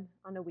of them,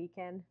 on a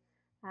weekend.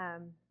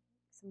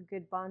 Some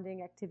good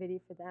bonding activity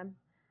for them.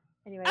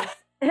 Anyways.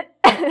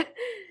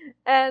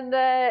 And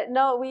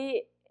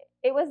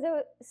it was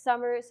the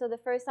summer, so the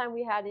first time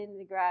we had it in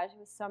the garage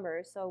was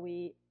summer, so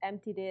we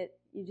emptied it.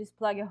 You just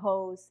plug a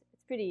hose.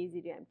 It's pretty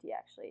easy to empty,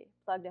 actually.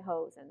 Plug the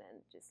hose and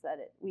then just let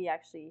it. We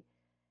actually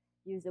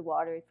use the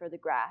water for the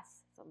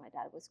grass, so my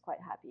dad was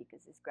quite happy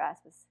because his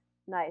grass was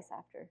nice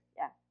after.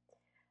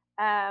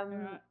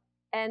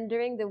 And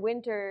during the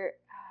winter,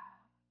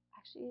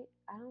 actually,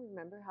 I don't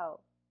remember how.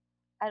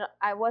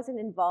 I wasn't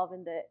involved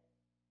in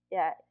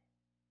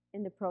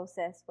the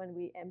process when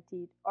we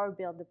emptied or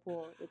built the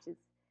pool, which is,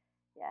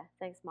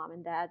 thanks Mom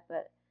and Dad.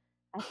 But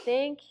I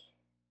think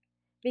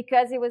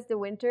because it was the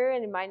winter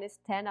and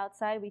 -10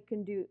 outside, we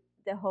couldn't do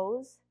the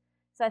hose.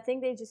 So I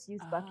think they just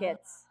used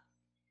buckets.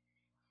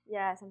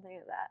 Yeah, something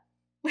like that.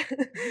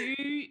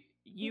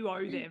 You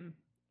owe them.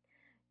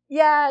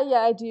 Yeah,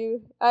 I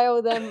do. I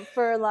owe them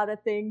for a lot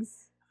of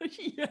things.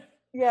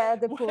 Yeah,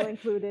 the pool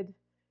included.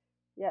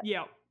 Yeah.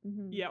 Yeah.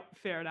 Mm-hmm. Yep,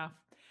 fair enough.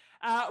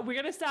 We're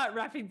going to start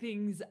wrapping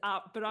things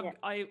up, but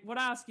I want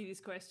to ask you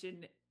this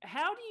question: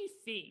 How do you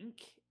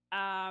think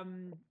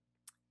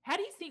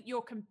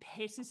your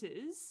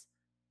competitors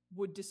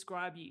would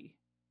describe you?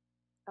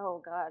 Oh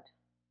God,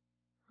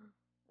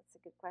 that's a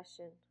good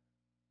question.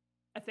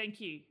 Thank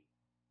you.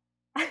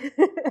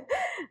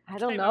 I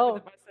don't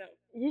know.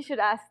 You should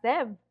ask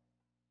them.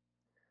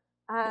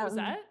 What was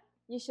that?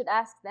 You should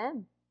ask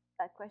them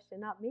that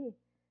question, not me.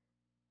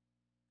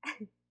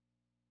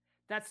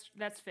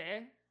 That's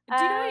fair. Do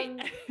you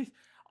know,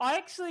 I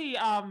actually,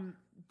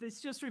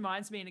 this just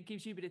reminds me, and it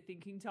gives you a bit of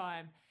thinking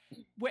time.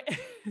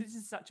 This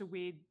is such a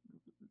weird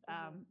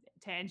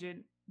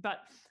tangent, but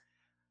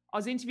I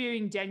was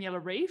interviewing Daniela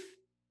Reef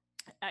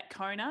at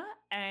Kona,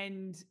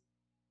 and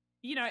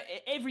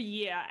every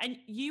year, and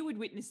you would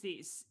witness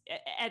this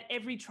at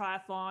every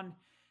triathlon,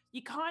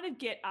 you kind of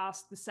get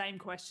asked the same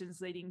questions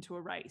leading to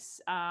a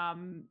race.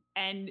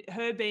 And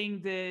her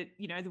being the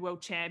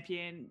world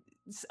champion,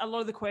 a lot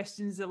of the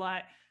questions are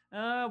like,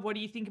 what do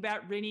you think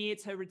about Rinny?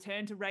 It's her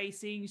return to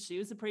racing. She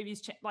was the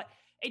previous like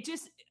it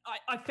just,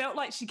 I felt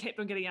like she kept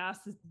on getting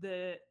asked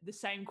the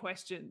same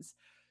questions.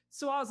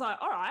 So I was like,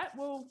 all right,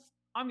 well,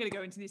 I'm going to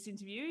go into this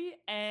interview.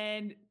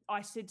 And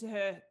I said to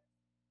her,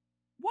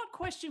 what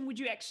question would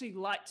you actually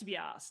like to be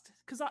asked?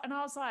 And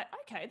I was like,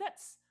 okay,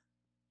 that's,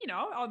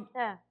 I'm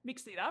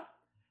mixing it up.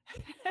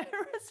 Her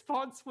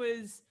response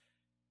was,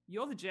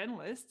 "You're the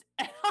journalist."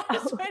 And I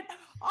just went,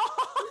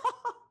 oh.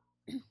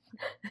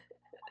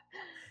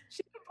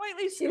 She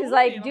completely She was schooled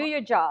like, me. "Do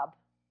your job."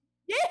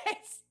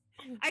 Yes.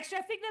 Actually,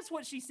 I think that's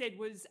what she said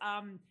was,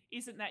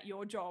 "Isn't that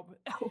your job?"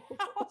 I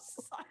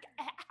was like,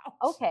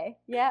 ouch. Okay.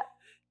 Yeah.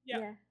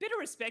 Yeah. Bit of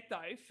respect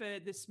though for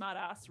the smart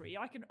assery.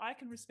 I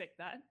can respect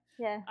that.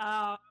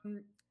 Yeah.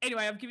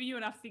 Anyway, I've given you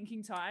enough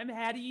thinking time.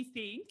 How do you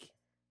think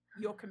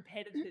your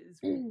competitors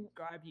would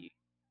describe you?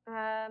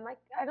 I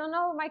don't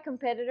know my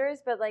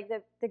competitors, but like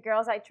the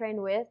girls I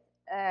train with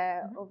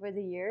over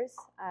the years,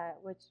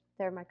 which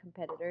they're my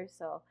competitors.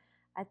 So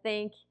I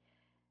think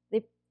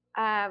they.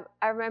 I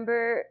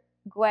remember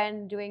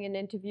Gwen doing an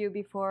interview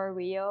before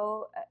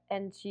Rio,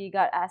 and she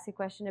got asked a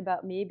question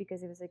about me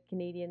because it was a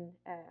Canadian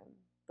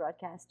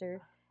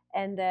broadcaster,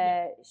 and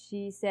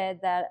she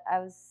said that I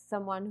was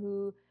someone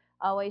who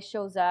always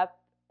shows up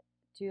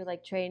to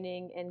like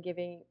training and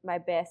giving my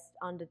best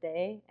on the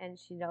day, and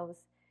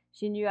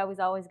she knew I was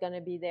always going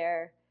to be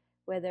there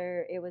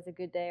whether it was a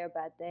good day or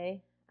bad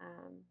day.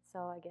 So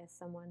I guess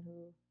someone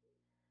who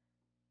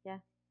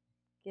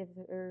gives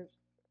her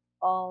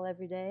all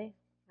every day.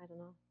 I don't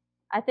know,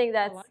 I think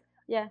that's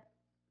that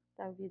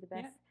would be the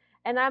best.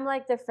 And I'm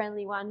like the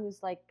friendly one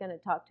who's like going to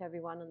talk to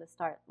everyone on the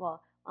start,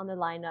 well, on the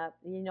lineup.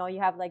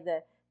 You have like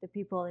the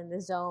people in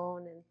the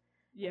zone,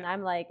 and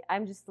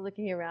I'm just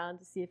looking around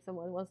to see if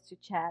someone wants to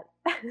chat.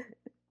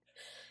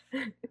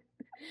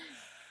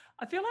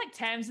 I feel like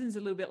Tamsin's a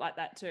little bit like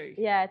that too.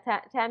 Yeah,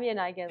 Tammy and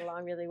I get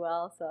along really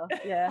well, so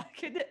yeah.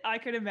 I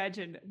could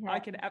imagine. Yeah. I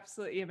can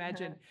absolutely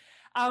imagine.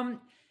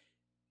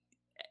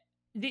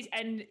 This,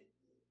 and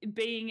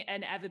being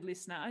an avid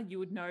listener, you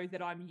would know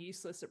that I'm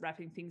useless at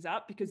wrapping things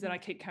up because then I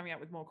keep coming up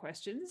with more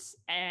questions,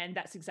 and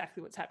that's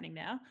exactly what's happening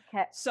now.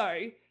 Okay.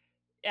 So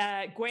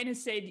Gwen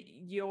has said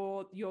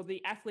you're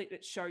the athlete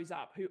that shows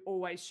up, who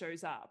always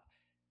shows up.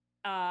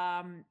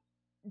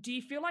 Do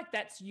you feel like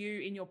that's you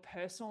in your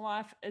personal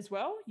life as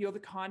well? You're the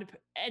kind of,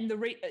 and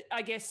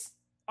I guess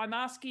I'm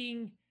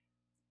asking,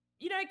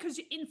 because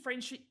in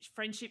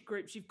friendship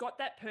groups, you've got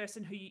that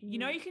person who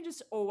you can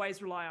just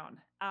always rely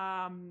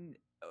on,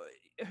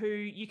 who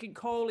you can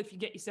call if you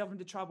get yourself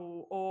into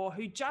trouble, or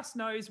who just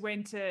knows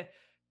when to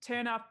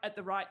turn up at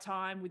the right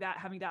time without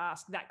having to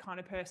ask, that kind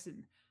of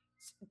person.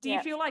 Do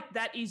you feel like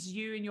that is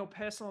you in your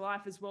personal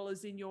life as well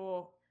as in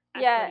your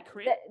athletic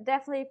career?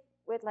 Definitely.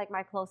 With like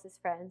my closest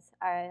friends,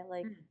 I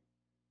like,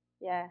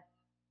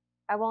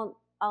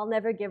 I'll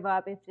never give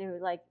up if they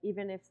like,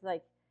 even if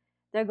like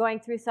they're going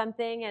through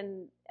something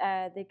and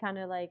they kind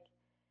of like,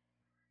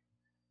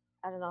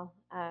 I don't know,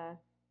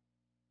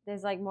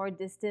 there's like more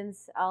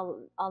distance.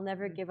 I'll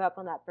never give up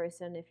on that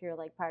person if you're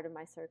like part of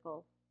my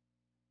circle.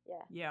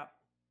 Yeah, I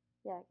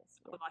guess.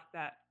 I like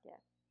that. Yeah,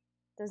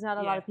 there's not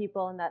a lot of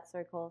people in that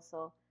circle,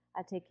 so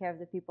I take care of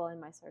the people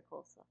in my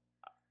circle. So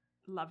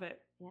love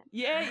it.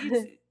 Yeah.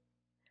 It's,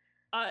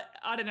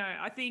 I don't know.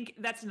 I think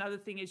that's another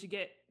thing as you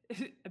get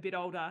a bit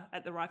older,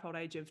 at the ripe old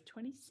age of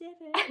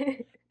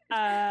 27.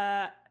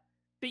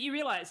 But you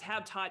realize how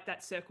tight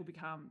that circle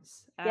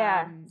becomes.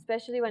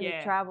 Especially when you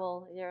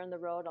travel, you're on the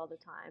road all the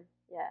time.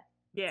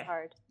 It's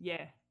hard.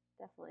 Yeah.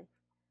 Definitely.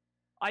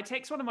 I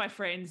text one of my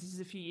friends, this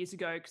is a few years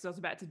ago, because I was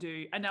about to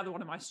do another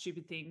one of my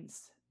stupid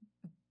things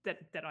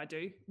that I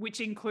do, which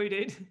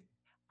included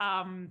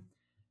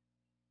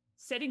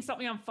setting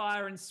something on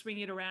fire and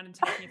swinging it around and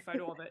taking a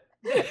photo of it.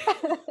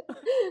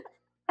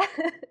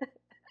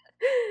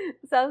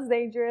 Sounds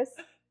dangerous.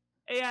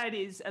 Yeah, it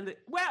is.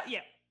 Well,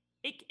 yeah,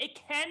 it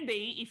can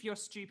be if you're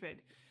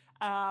stupid.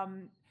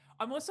 I'm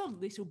also a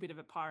little bit of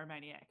a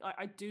pyromaniac.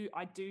 I do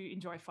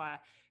enjoy fire,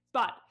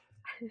 but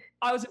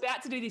I was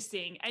about to do this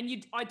thing,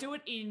 and I do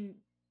it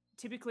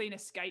typically in a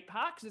skate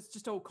park because it's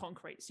just all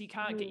concrete, so you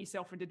can't get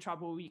yourself into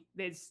trouble.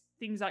 There's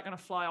things that are going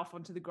to fly off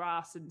onto the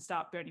grass and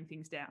start burning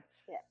things down.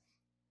 Yeah.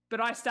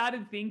 But I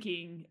started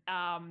thinking,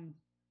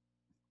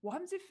 what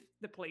happens if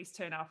the police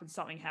turn up and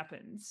something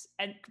happens?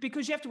 And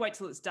because you have to wait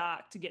till it's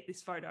dark to get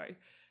this photo.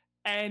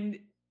 And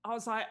I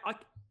was like,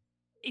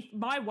 if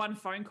my one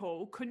phone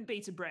call couldn't be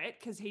to Brett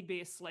because he'd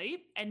be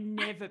asleep and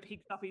never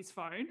picked up his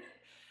phone.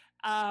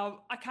 I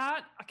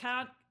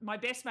can't. My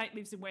best mate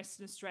lives in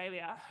Western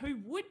Australia, who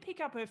would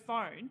pick up her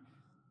phone,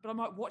 but I'm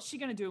like, what's she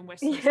going to do in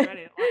Western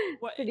Australia? Like,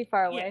 what, pretty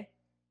far away.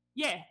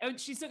 Yeah, and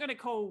she's not going to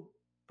call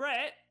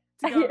Brett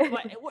to go.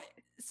 Like, what?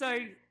 So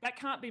that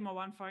can't be my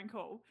one phone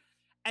call.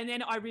 And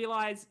then I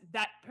realized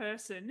that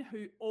person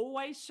who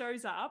always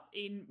shows up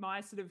in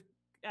my sort of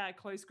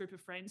close group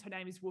of friends, her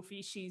name is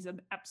Woofy. She's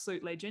an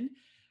absolute legend.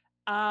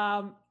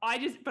 I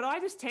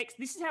just text.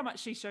 This is how much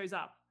she shows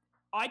up.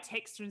 I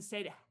text her and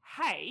said,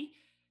 hey,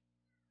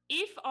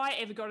 if I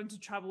ever got into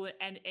trouble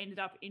and ended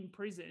up in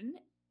prison,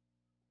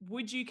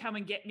 would you come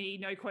and get me?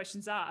 No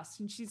questions asked.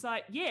 And she's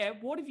like, yeah,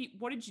 what did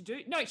you do?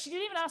 No, she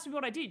didn't even ask me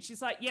what I did.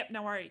 She's like, yep,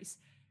 no worries.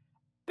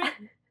 But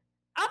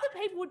other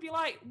people would be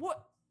like,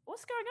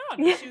 what's going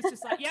on? And she was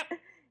just like, yep,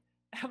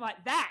 I'm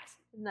like, that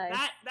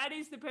Nice. that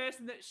is the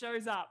person that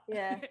shows up.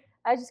 Yeah.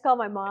 I just call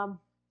my mom.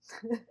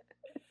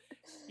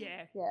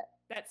 Yeah. Yeah.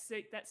 That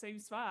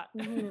seems smart.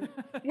 Mhm.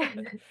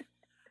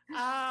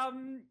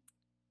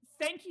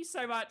 Thank you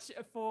so much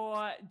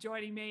for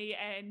joining me,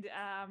 and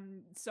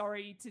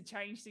sorry to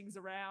change things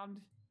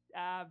around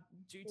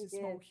due to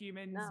small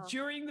humans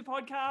during the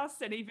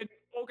podcast and even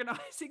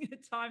organising the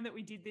time that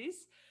we did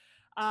this.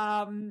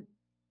 I'm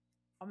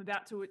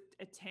about to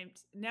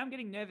attempt. Now I'm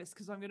getting nervous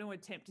because I'm going to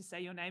attempt to say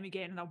your name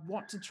again, and I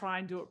want to try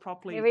and do it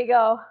properly. Here we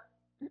go.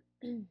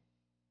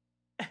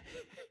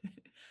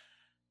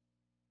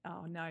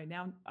 Oh no!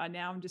 Now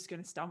I'm just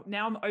going to stumble.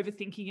 Now I'm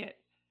overthinking it.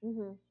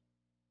 Mm-hmm.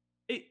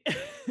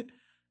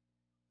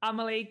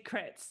 Amelie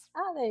Kretz.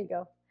 Oh, there you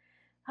go.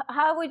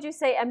 How would you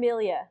say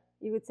Amelia?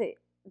 You would say,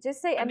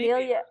 just say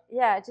Amelia.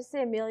 Yeah, just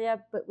say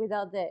Amelia, but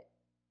without the.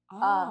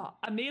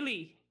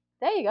 Amelie.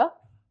 There you go.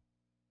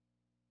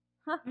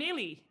 Huh.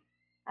 Amelie.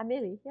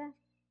 Amelie, yeah.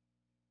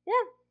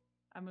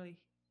 Amelie.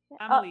 Yeah.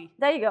 Amelie. Oh,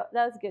 there you go.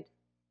 That was good.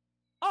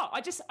 Oh,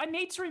 I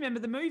need to remember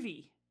the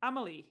movie.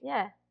 Amelie.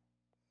 Yeah.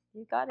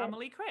 You got it.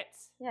 Amelie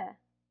Kretz. Yeah.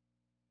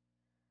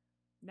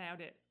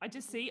 Nailed it. I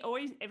just see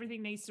always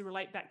everything needs to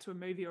relate back to a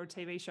movie or a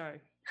TV show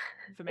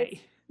for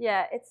me.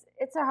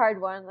 It's a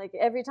hard one. Like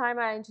every time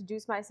I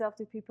introduce myself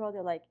to people,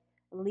 they're like,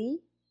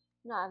 Lee?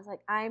 No, I was like,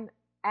 I'm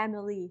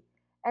Amelie.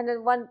 And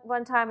then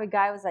one time a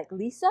guy was like,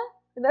 Lisa?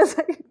 And I was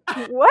like,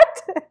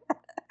 what?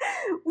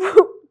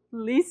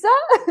 Lisa?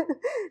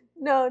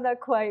 No, not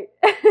quite.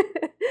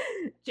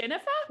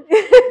 Jennifer?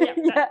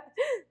 Yeah,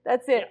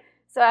 that's it. Yeah.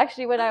 So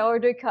actually when I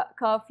order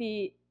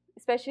coffee,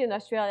 especially in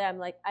Australia, I'm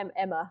like, I'm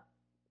Emma.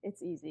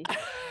 It's easy.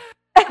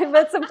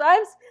 But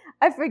sometimes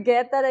I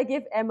forget that I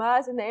give Emma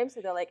as a name.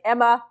 So they're like,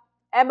 Emma.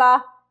 And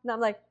I'm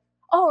like,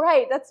 oh,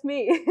 right, that's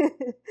me.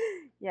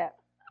 Yeah.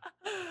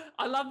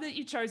 I love that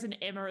you chose an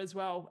Emma as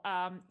well.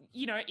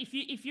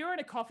 If you're in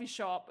a coffee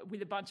shop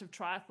with a bunch of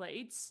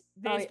triathletes,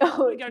 there's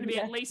probably going to be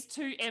at least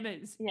 2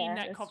 Emmas in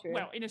that coffee.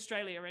 Well, in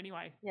Australia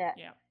anyway. Yeah,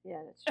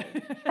 that's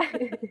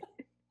true.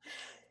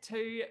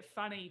 Too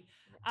funny.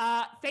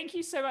 Thank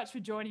you so much for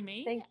joining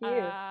me. Thank you.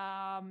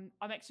 I'm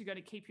actually going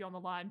to keep you on the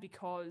line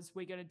because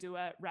we're going to do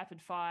a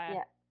rapid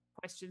fire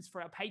questions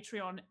for our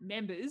Patreon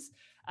members.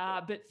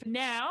 But for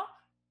now,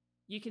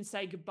 you can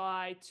say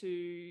goodbye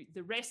to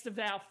the rest of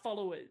our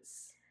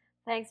followers.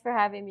 Thanks for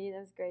having me. That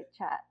was a great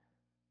chat.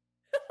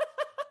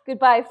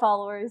 Goodbye,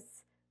 followers.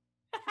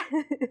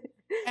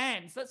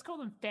 Fans. Let's call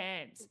them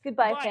fans.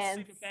 Goodbye fans.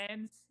 Super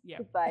fans. Yeah.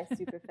 Goodbye,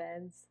 super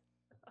fans.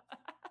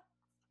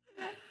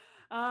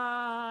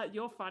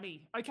 You're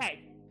funny.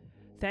 Okay.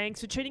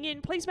 Thanks for tuning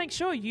in. Please make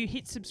sure you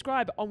hit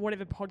subscribe on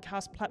whatever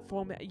podcast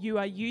platform you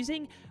are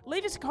using.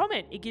 Leave us a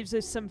comment. It gives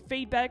us some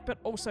feedback, but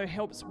also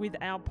helps with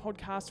our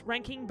podcast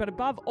ranking. But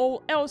above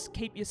all else,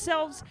 keep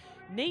yourselves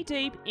knee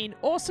deep in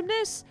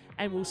awesomeness,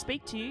 and we'll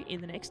speak to you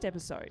in the next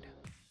episode.